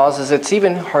 these pauses. It's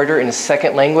even harder in a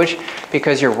second language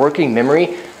because your working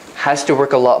memory has to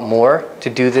work a lot more to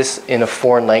do this in a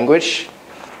foreign language.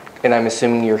 And I'm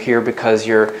assuming you're here because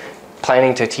you're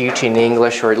planning to teach in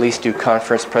English or at least do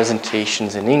conference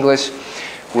presentations in English,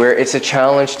 where it's a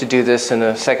challenge to do this in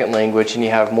a second language and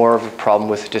you have more of a problem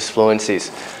with disfluencies.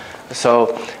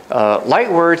 So light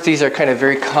words, these are kind of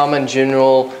very common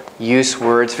general use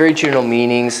words, very general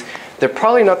meanings. They're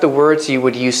probably not the words you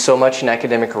would use so much in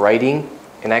academic writing.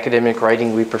 In academic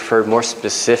writing, we prefer more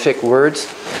specific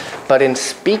words. But in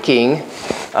speaking,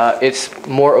 it's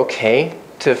more okay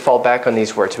to fall back on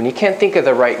these words. When you can't think of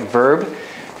the right verb,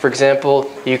 for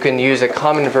example, you can use a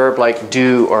common verb like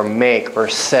do or make or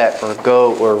set or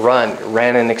go or run.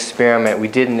 Ran an experiment. We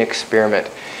did an experiment.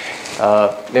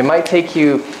 It might take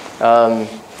you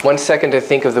 1 second to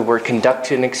think of the word conduct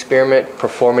an experiment,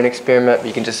 perform an experiment.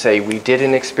 You can just say we did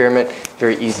an experiment.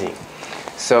 Very easy.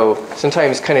 So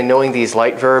sometimes kind of knowing these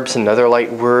light verbs and other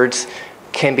light words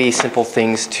can be simple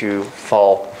things to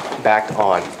fall back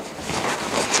on.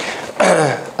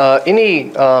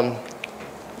 Any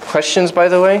questions, by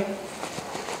the way?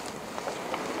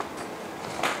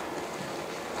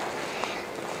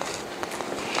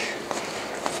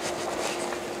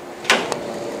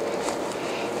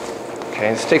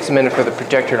 Okay, this takes a minute for the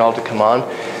projector and all to come on.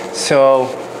 So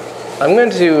I'm going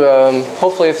to,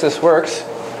 hopefully if this works,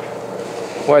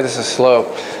 boy, this is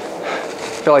slow.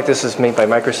 I feel like this is made by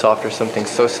Microsoft or something,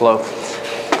 so slow.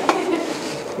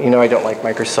 You know I don't like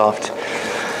Microsoft.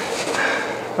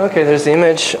 Okay, there's the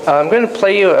image. I'm going to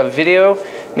play you a video,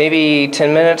 maybe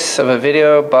 10 minutes of a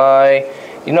video by,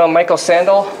 you know, Michael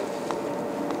Sandel?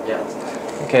 Yeah.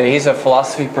 Okay, he's a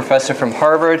philosophy professor from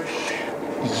Harvard.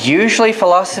 Usually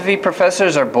philosophy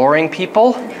professors are boring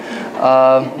people,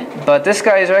 but this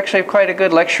guy is actually quite a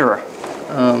good lecturer.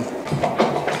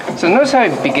 So notice how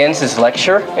he begins his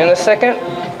lecture in a second.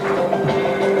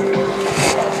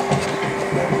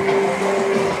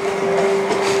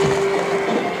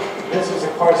 This is a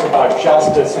course about about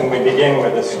justice, and we begin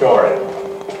with a story.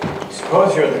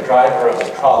 Suppose you're the driver of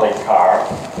a trolley car,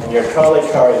 and your trolley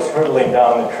car is hurtling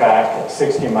down the track at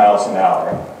 60 miles an hour.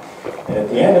 And at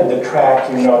the end of the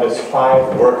track, you notice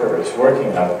 5 workers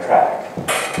working on the track.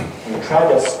 You try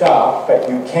to stop, but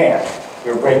you can't.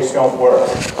 Your brakes don't work.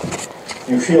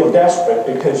 You feel desperate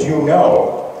because you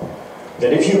know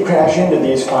that if you crash into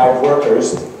these 5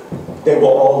 workers, they will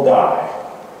all die.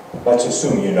 Let's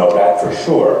assume you know that for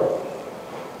sure.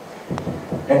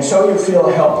 And so you feel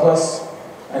helpless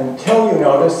until you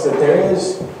notice that there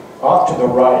is, off to the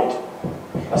right,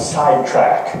 a side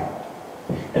track.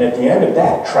 And at the end of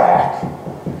that track,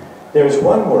 there's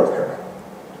one worker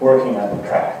working on the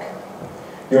track.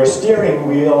 Your steering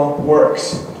wheel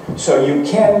works, so you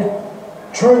can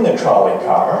turn the trolley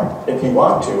car, if you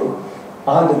want to,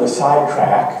 onto the side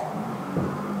track,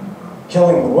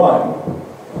 killing the one,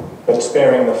 but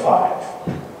sparing the 5.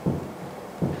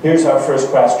 Here's our first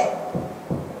question.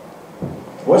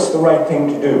 What's the right thing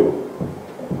to do?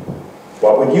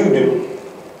 What would you do?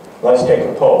 Let's take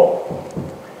a poll.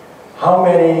 How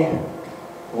many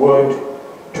would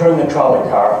turn the trolley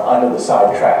car onto the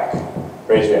side track?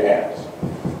 Raise your hands.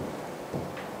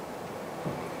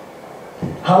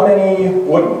 How many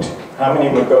wouldn't? How many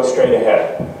would go straight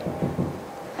ahead?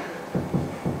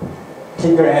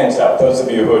 Keep your hands up, those of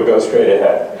you who would go straight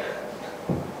ahead.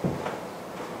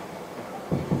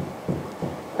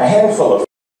 A handful of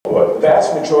people would. The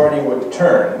vast majority would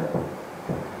turn.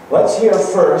 Let's hear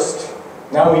first.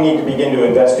 Now we need to begin to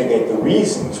investigate the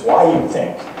reasons why you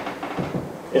think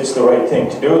it's the right thing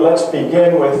to do. Let's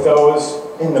begin with those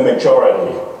in the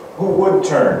majority who would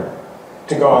turn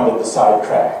to go onto the side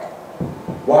track.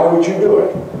 Why would you do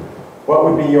it? What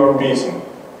would be your reason?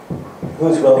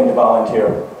 Who's willing to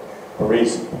volunteer a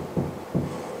reason?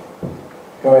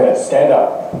 Go ahead, stand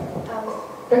up.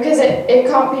 Because it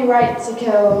can't be right to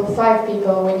kill 5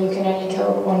 people when you can only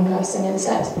kill 1 person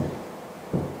instead.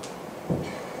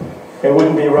 It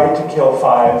wouldn't be right to kill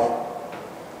 5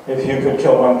 if you could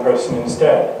kill 1 person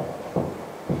instead.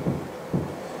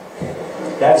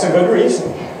 That's a good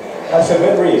reason. That's a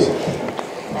good reason.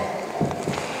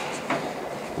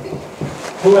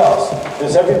 Who else?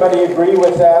 Does everybody agree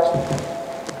with that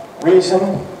reason?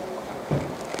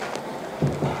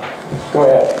 Go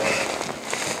ahead.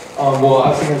 Well,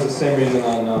 I think it's the same reason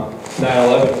on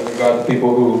 9/11 with regard to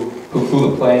people who flew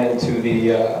the plane into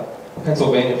the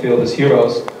Pennsylvania field as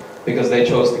heroes because they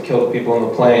chose to kill the people in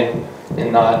the plane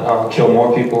and not kill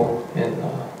more people in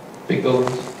big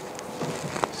buildings.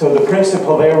 So the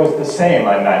principle there was the same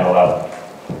on 9/11.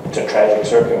 It's a tragic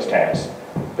circumstance,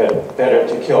 but better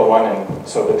to kill 1 and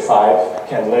so that 5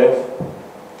 can live.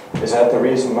 Is that the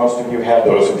reason most of you had,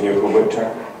 those of you who would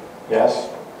turn? Yes?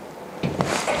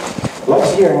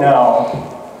 Let's hear now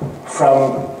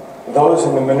from those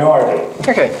in the minority.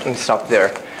 Okay, let me stop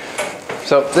there.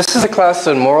 So this is a class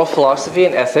on moral philosophy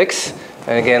and ethics.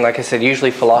 And again, like I said,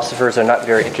 usually philosophers are not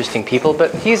very interesting people,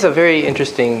 but he's a very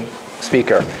interesting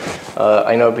speaker.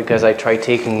 I know because I tried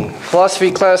taking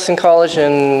philosophy class in college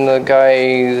and the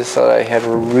guys that I had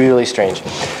were really strange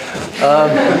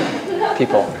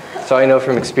people. So I know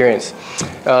from experience.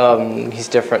 He's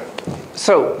different.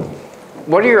 So,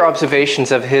 what are your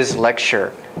observations of his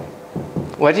lecture?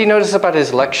 What do you notice about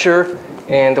his lecture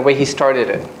and the way he started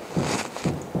it?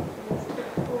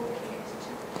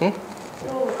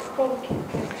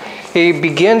 He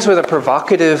begins with a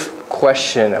provocative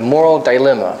question, a moral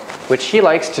dilemma, which he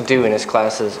likes to do in his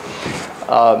classes.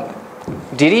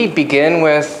 Did he begin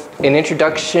with an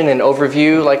introduction and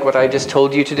overview like what I just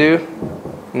told you to do?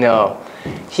 No.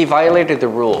 He violated the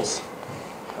rules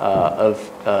of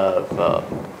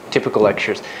typical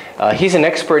lectures. He's an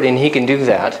expert and he can do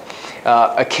that.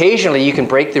 Occasionally you can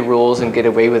break the rules and get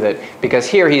away with it because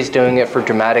here he's doing it for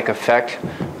dramatic effect,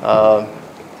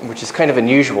 which is kind of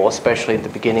unusual, especially at the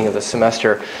beginning of the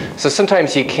semester. So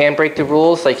sometimes you can break the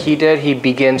rules like he did. He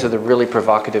begins with a really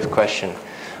provocative question.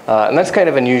 And that's kind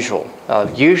of unusual.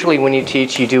 Usually when you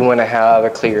teach, you do want to have a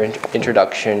clear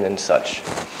introduction and such.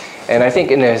 And I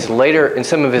think in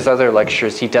some of his other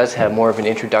lectures, he does have more of an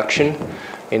introduction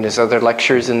in his other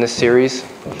lectures in this series.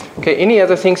 Okay, any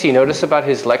other things you notice about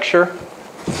his lecture?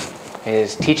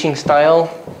 His teaching style?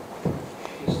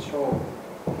 He's strong.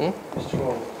 He's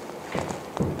strong.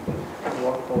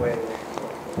 Walk away.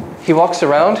 He walks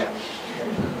around?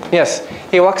 Yes,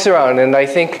 he walks around, and I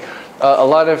think a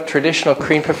lot of traditional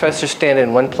Korean professors stand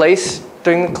in one place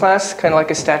during the class, kind of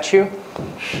like a statue.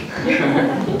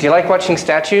 Do you like watching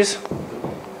statues?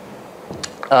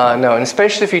 No, and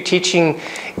especially if you're teaching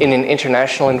in an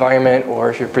international environment or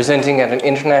if you're presenting at an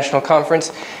international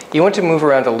conference, you want to move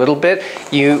around a little bit.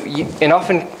 And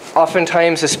often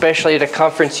Oftentimes, especially at a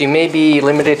conference, you may be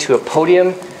limited to a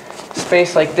podium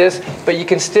space like this, but you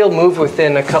can still move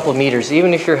within a couple of meters.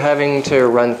 Even if you're having to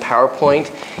run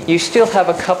PowerPoint, you still have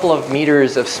a couple of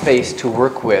meters of space to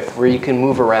work with where you can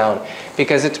move around,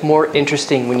 because it's more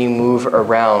interesting when you move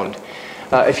around.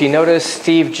 If you notice,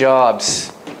 Steve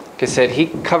Jobs, like I said, he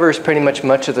covers pretty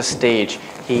much of the stage.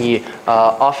 He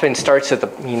often starts at the,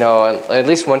 at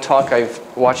least one talk I've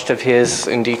watched of his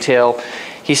in detail,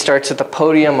 he starts at the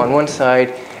podium on one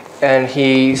side, and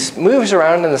he moves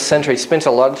around in the center. He spends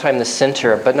a lot of time in the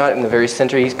center, but not in the very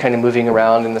center. He's kind of moving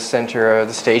around in the center of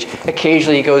the stage.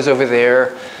 Occasionally he goes over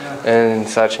there and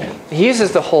such. He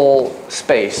uses the whole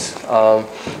space,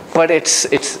 but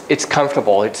it's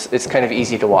comfortable. It's kind of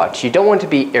easy to watch. You don't want to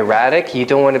be erratic. You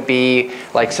don't want to be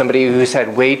like somebody who's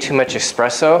had way too much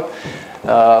espresso,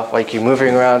 like you're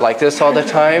moving around like this all the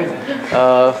time.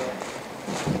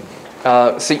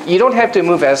 So you don't have to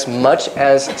move as much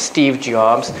as Steve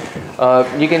Jobs.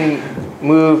 You can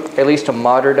move at least a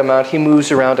moderate amount. He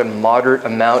moves around a moderate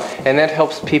amount, and that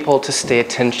helps people to pay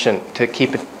attention.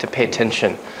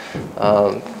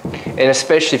 And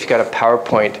especially if you've got a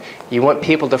PowerPoint, you want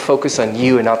people to focus on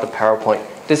you and not the PowerPoint.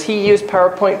 Does he use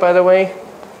PowerPoint, by the way?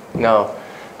 No.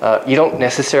 You don't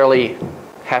necessarily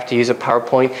have to use a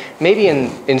PowerPoint. Maybe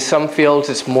in some fields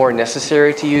it's more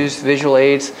necessary to use visual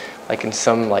aids, like in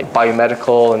some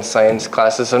biomedical and science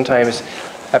classes. Sometimes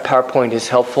a PowerPoint is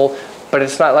helpful, but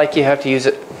it's not like you have to use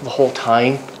it the whole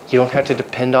time. You don't have to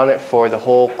depend on it for the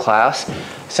whole class.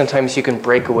 Sometimes you can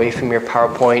break away from your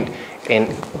PowerPoint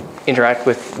and interact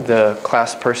with the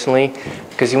class personally,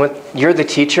 because you're the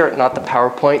teacher, not the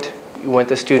PowerPoint. You want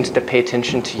the students to pay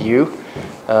attention to you,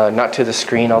 not to the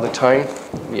screen all the time.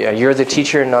 Yeah, you're the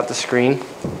teacher, not the screen.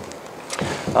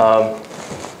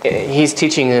 He's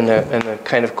teaching in a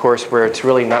kind of course where it's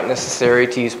really not necessary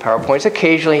to use PowerPoints.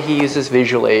 Occasionally he uses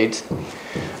visual aids.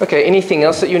 Okay, anything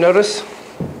else that you notice?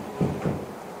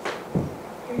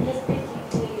 In his speaking,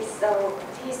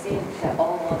 he's in the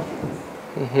all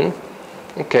audience.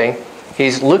 Okay.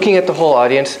 He's looking at the whole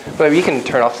audience, but you can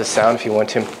turn off the sound if you want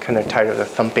to. I'm kind of tired of the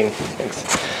thumping. Thanks.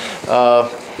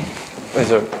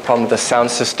 There's a problem with the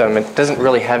sound system. It doesn't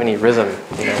really have any rhythm.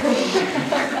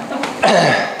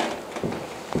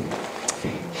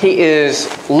 He is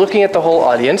looking at the whole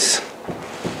audience.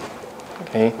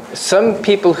 Okay. Some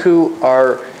people who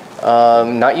are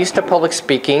not used to public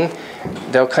speaking,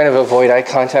 they'll kind of avoid eye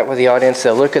contact with the audience.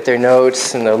 They'll look at their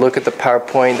notes and they'll look at the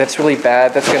PowerPoint. That's really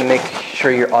bad. That's going to make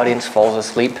sure your audience falls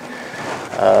asleep.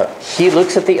 He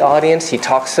looks at the audience. He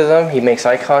talks to them. He makes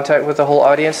eye contact with the whole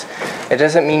audience. It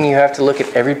doesn't mean you have to look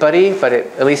at everybody, but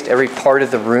at least every part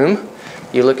of the room.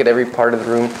 You look at every part of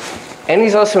the room. And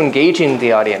he's also engaging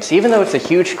the audience. Even though it's a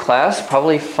huge class,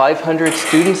 probably 500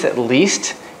 students at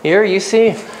least here, you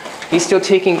see, he's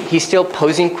still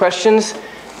posing questions,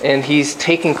 and he's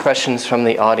taking questions from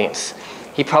the audience.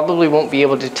 He probably won't be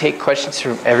able to take questions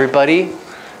from everybody,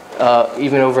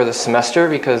 even over the semester,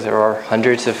 because there are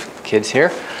hundreds of kids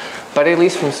here. But at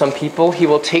least from some people, he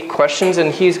will take questions,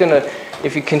 and he's going to,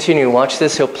 if you continue to watch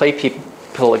this, he'll play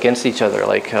people against each other.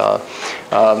 Like,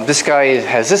 this guy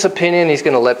has this opinion, he's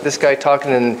going to let this guy talk,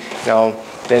 and then,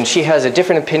 then she has a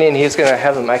different opinion, he's going to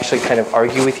have them actually kind of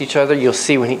argue with each other. You'll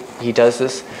see when he does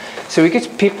this. So he gets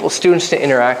students to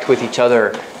interact with each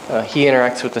other. He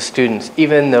interacts with the students,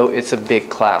 even though it's a big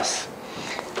class.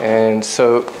 And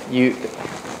so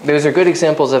those are good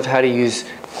examples of how to use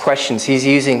questions. He's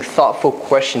using thoughtful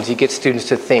questions. He gets students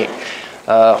to think.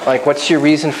 Like, what's your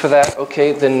reason for that?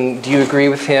 Okay, then do you agree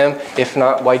with him? If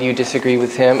not, why do you disagree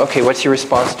with him? Okay, what's your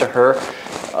response to her?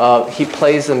 He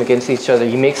plays them against each other.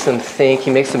 He makes them think.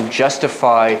 He makes them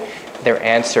justify their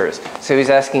answers. So he's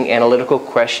asking analytical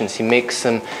questions. He makes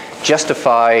them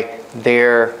justify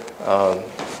their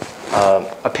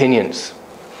opinions.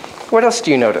 What else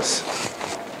do you notice?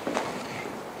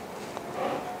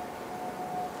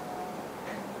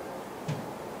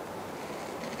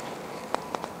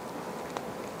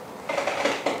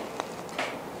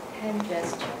 Hand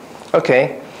gesture.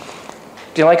 Okay.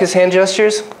 Do you like his hand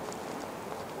gestures?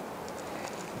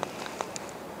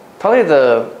 Probably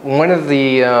one of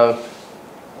the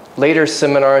later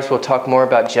seminars we'll talk more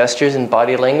about gestures and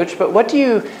body language, but what do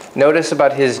you notice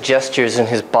about his gestures and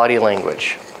his body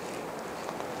language?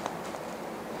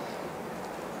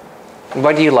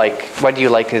 What do you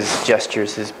like his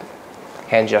gestures, his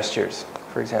hand gestures,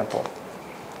 for example?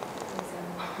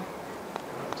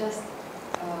 Just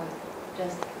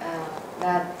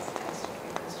not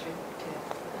constricted.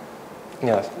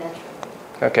 Yes.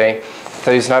 Naturally. Okay.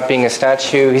 So he's not being a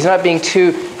statue. He's not being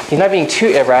too He's not being too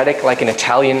erratic like an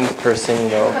Italian person, you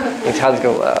know. Italians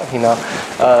go, you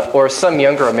know. Or some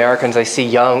younger Americans, I see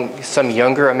some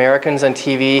younger Americans on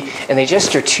TV, and they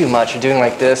gesture too much, doing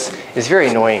like this. It's very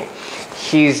annoying.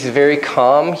 He's very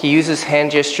calm. He uses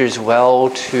hand gestures well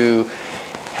to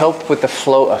help with the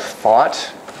flow of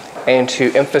thought and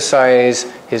to emphasize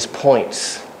his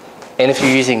points. And if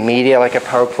you're using media like a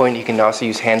PowerPoint, you can also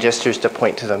use hand gestures to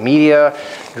point to the media,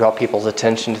 draw people's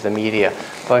attention to the media.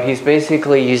 But he's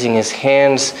basically using his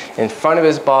hands in front of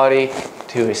his body,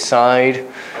 to his side,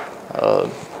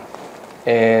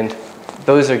 and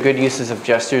those are good uses of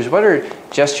gestures. What are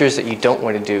gestures that you don't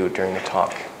want to do during a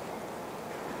talk?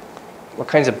 What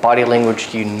kinds of body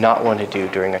language do you not want to do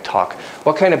during a talk?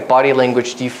 What kind of body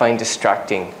language do you find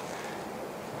distracting?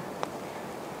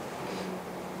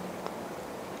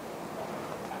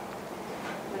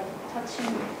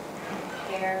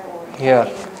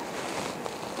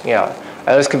 Yeah.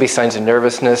 Those can be signs of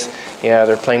nervousness. Yeah,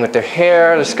 they're playing with their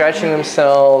hair, they're scratching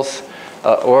themselves,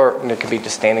 or they could be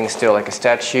just standing still like a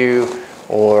statue,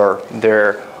 or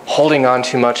they're holding on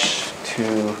too much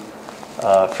to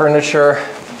furniture.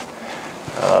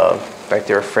 Like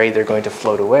they're afraid they're going to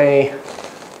float away,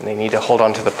 and they need to hold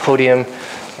on to the podium.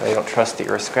 They don't trust the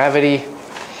Earth's gravity.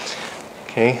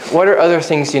 Okay. What are other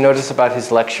things you notice about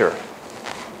his lecture?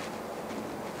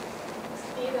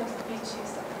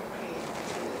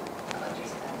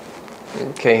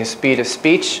 Okay, speed of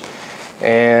speech.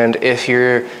 And if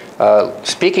you're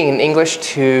speaking in English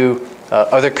to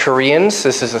other Koreans,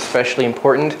 this is especially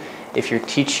important. If you're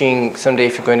teaching, someday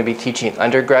if you're going to be teaching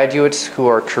undergraduates who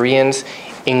are Koreans,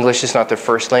 English is not their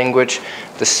first language.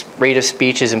 The rate of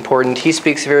speech is important. He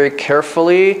speaks very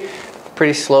carefully,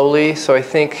 pretty slowly, so I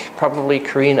think probably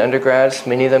Korean undergrads,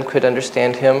 many of them could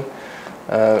understand him.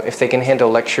 If they can handle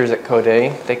lectures at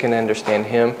Kode, they can understand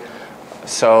him.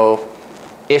 So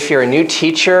if you're a new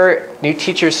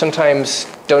teachers sometimes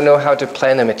don't know how to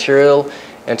plan the material,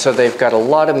 and so they've got a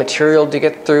lot of material to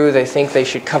get through. They think they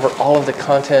should cover all of the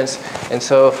contents, and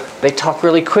so they talk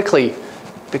really quickly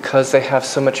because they have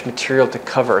so much material to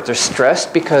cover. They're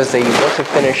stressed because they want to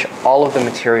finish all of the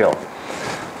material.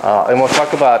 And we'll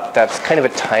talk about that's kind of a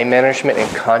time management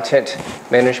and content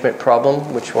management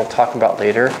problem, which we'll talk about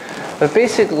later. But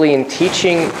basically in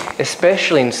teaching,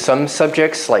 especially in some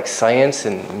subjects like science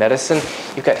and medicine,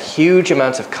 you've got huge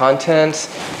amounts of content.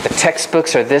 The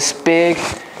textbooks are this big,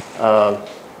 and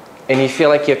you feel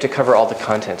like you have to cover all the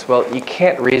contents. Well, you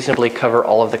can't reasonably cover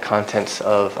all of the contents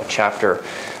of a chapter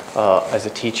as a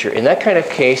teacher. In that kind of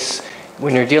case,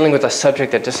 when you're dealing with a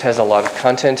subject that just has a lot of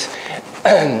content,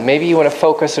 maybe you want to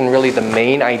focus on really the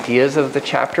main ideas of the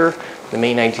chapter, the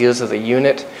main ideas of the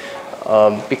unit.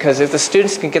 Because if the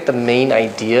students can get the main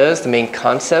ideas, the main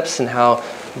concepts, and how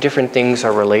different things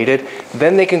are related,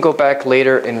 then they can go back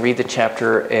later and read the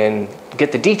chapter and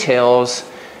get the details,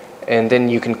 and then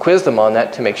you can quiz them on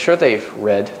that to make sure they've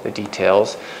read the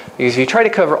details. Because if you try to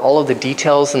cover all of the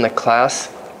details in the class,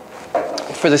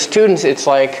 for the students it's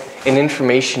like an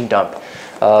information dump.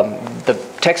 The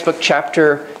textbook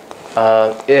chapter,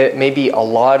 it may be a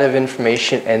lot of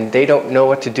information, and they don't know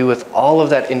what to do with all of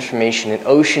that information, an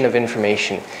ocean of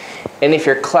information. And if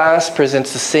your class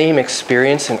presents the same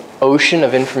experience, an ocean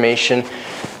of information,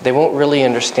 they won't really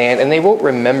understand and they won't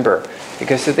remember.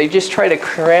 Because if they just try to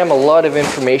cram a lot of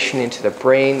information into the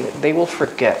brain, they will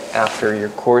forget after your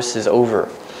course is over.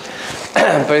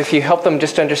 But if you help them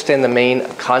just understand the main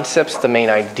concepts, the main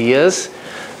ideas,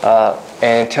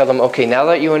 and tell them, okay, now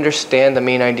that you understand the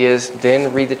main ideas,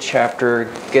 then read the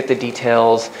chapter, get the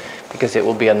details, because it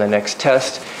will be on the next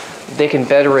test. They can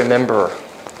better remember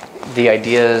the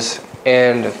ideas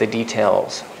and the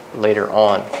details later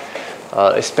on.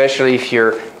 Especially if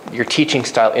your teaching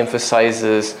style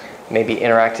emphasizes maybe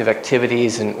interactive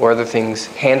activities and or other things,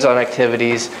 hands-on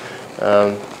activities,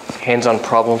 hands-on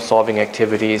problem-solving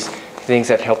activities, things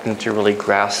that help them to really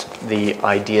grasp the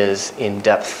ideas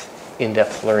in-depth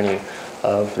learning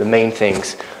of the main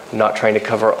things, not trying to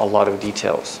cover a lot of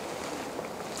details.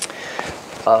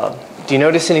 Do you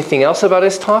notice anything else about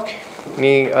his talk?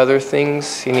 Any other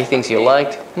things? Any things you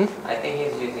liked? I think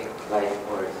he's using light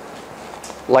words.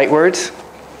 Light words?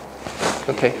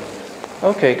 Okay.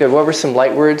 Okay, good. What were some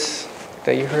light words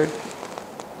that you heard?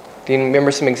 Do you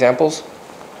remember some examples?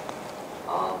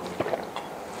 I'm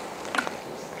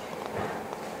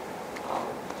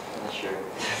not sure.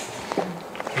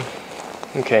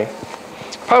 Okay.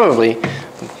 Probably.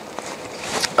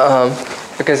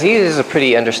 Because he is a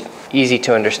pretty easy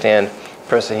to understand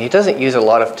person. He doesn't use a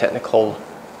lot of technical,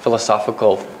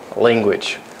 philosophical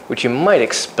language, which you might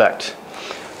expect.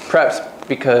 Perhaps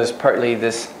because partly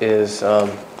this is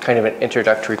kind of an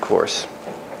introductory course.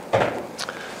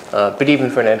 but even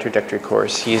for an introductory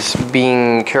course, he's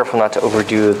being careful not to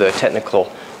overdo the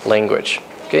technical language.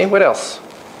 Okay, what else?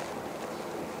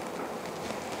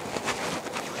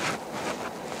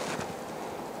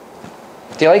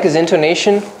 Do you like his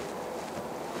intonation?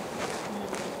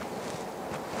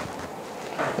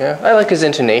 Yeah, I like his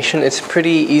intonation. It's pretty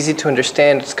easy to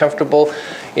understand. It's comfortable.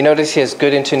 You notice he has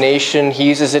good intonation. He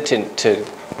uses it to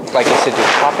like I said, do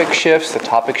topic shifts, the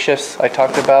topic shifts I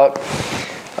talked about.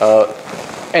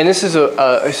 And this is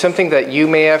something that you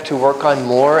may have to work on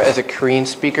more as a Korean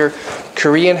speaker.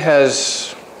 Korean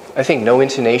has, I think, no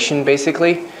intonation,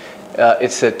 basically.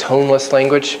 It's a toneless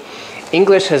language.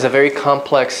 English has a very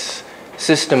complex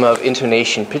system of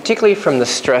intonation, particularly from the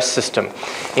stress system.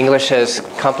 English has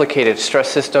complicated stress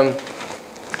system.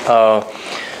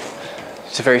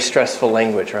 It's a very stressful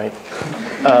language, right?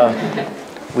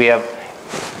 We have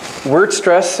word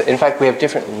stress. In fact, we have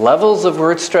different levels of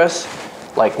word stress,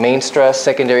 like main stress,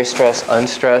 secondary stress,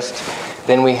 unstressed.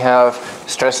 Then we have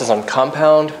stresses on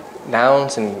compound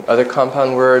nouns and other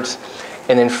compound words.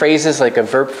 And then phrases like a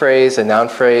verb phrase, a noun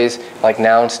phrase, like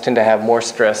nouns tend to have more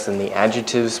stress than the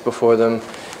adjectives before them.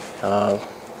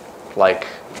 Like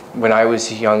when I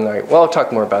was young, well, I'll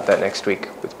talk more about that next week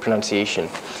with pronunciation.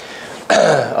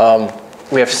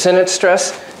 We have sentence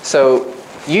stress. So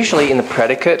usually in the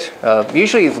predicate,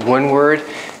 usually one word,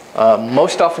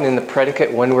 most often in the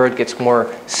predicate, one word gets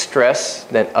more stress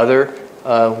than other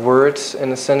words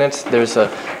in a sentence.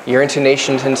 Your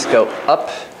intonation tends to go up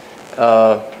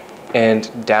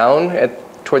and down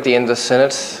toward the end of the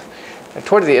sentence. And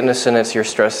toward the end of the sentence,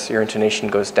 your intonation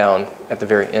goes down at the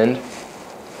very end.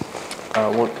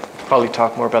 We'll probably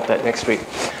talk more about that next week.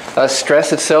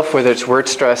 Stress itself, whether it's word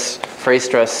stress, phrase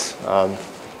stress,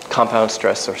 compound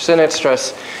stress, or sentence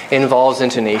stress, involves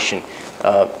intonation.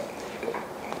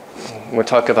 We'll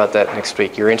talk about that next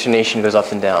week. Your intonation goes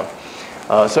up and down.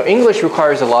 So English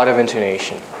requires a lot of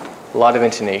intonation,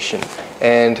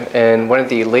 And one of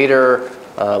the later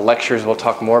lectures we'll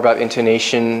talk more about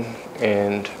intonation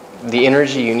and the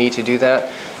energy you need to do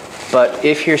that. But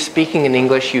if you're speaking in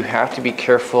English, you have to be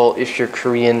careful, if you're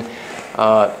Korean,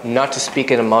 not to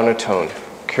speak in a monotone.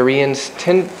 Koreans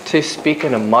tend to speak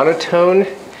in a monotone,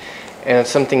 and it's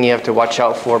something you have to watch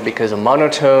out for because a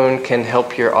monotone can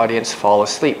help your audience fall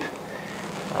asleep.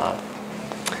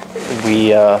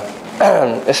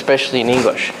 Especially in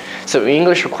English. So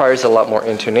English requires a lot more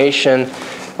intonation,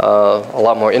 a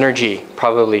lot more energy,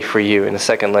 probably for you in the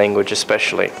second language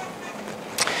especially.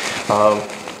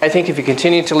 I think if you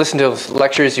continue to listen to those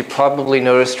lectures, you probably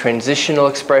notice transitional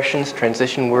expressions,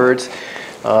 transition words.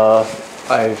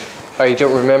 I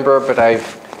don't remember, but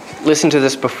I've listened to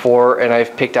this before and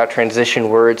I've picked out transition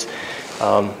words.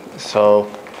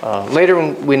 Later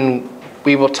when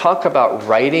we will talk about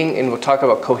writing and we'll talk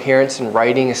about coherence in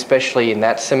writing, especially in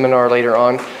that seminar later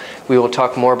on, we will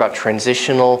talk more about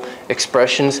transitional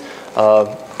expressions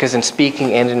because in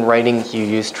speaking and in writing you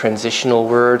use transitional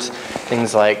words,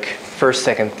 things like first,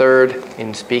 second, third,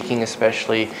 in speaking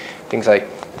especially, things like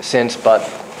since, but,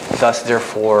 thus,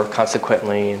 therefore,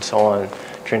 consequently, and so on,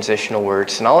 transitional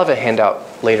words. And I'll have a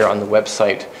handout later on the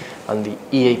website on the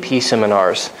EAP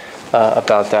seminars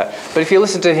about that. But if you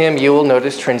listen to him, you will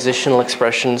notice transitional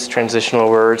expressions, transitional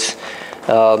words.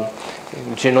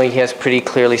 Generally, he has pretty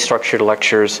clearly structured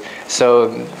lectures. So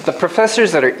the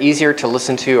professors that are easier to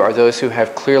listen to are those who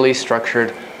have clearly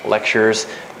structured lectures.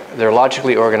 They're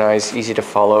logically organized, easy to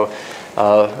follow.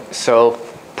 So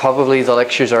probably the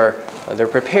lectures they're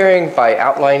preparing by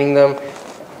outlining them.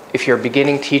 If you're a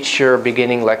beginning teacher,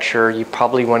 beginning lecturer, you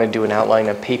probably want to do an outline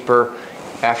of paper.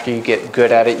 After you get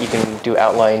good at it, you can do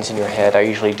outlines in your head. I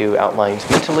usually do outlines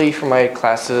mentally for my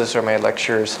classes or my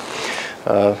lectures,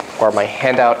 or my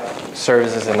handout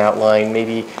serves as an outline.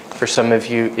 Maybe for some of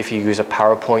you, if you use a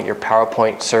PowerPoint, your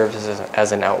PowerPoint serves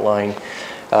as an outline.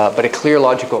 But a clear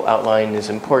logical outline is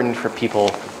important for people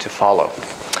to follow.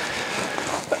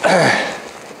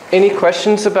 Any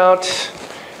questions about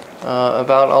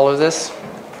all of this?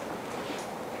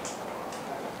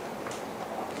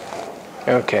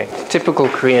 Okay, typical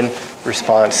Korean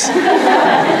response.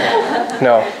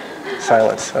 No,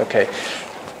 silence, okay.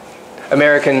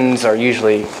 Americans are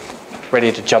usually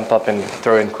ready to jump up and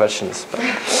throw in questions. But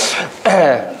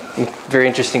very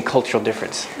interesting cultural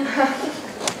difference.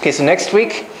 Okay, so next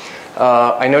week,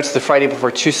 I know it's the Friday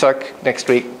before Chuseok next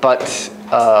week, but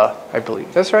I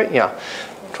believe, that's right, yeah,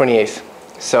 28th.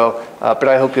 So, but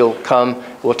I hope you'll come.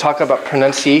 We'll talk about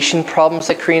pronunciation problems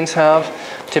that Koreans have,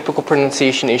 typical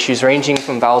pronunciation issues ranging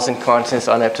from vowels and consonants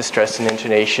on up to stress and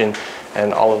intonation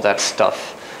and all of that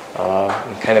stuff.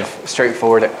 and kind of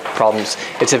straightforward problems.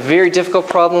 It's a very difficult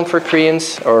problem for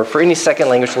Koreans or for any second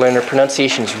language learner.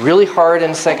 Pronunciation is really hard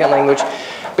in second language.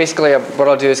 Basically, what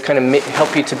I'll do is kind of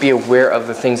help you to be aware of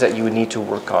the things that you would need to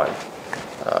work on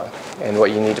and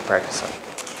what you need to practice on.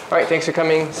 All right, thanks for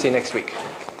coming. See you next week.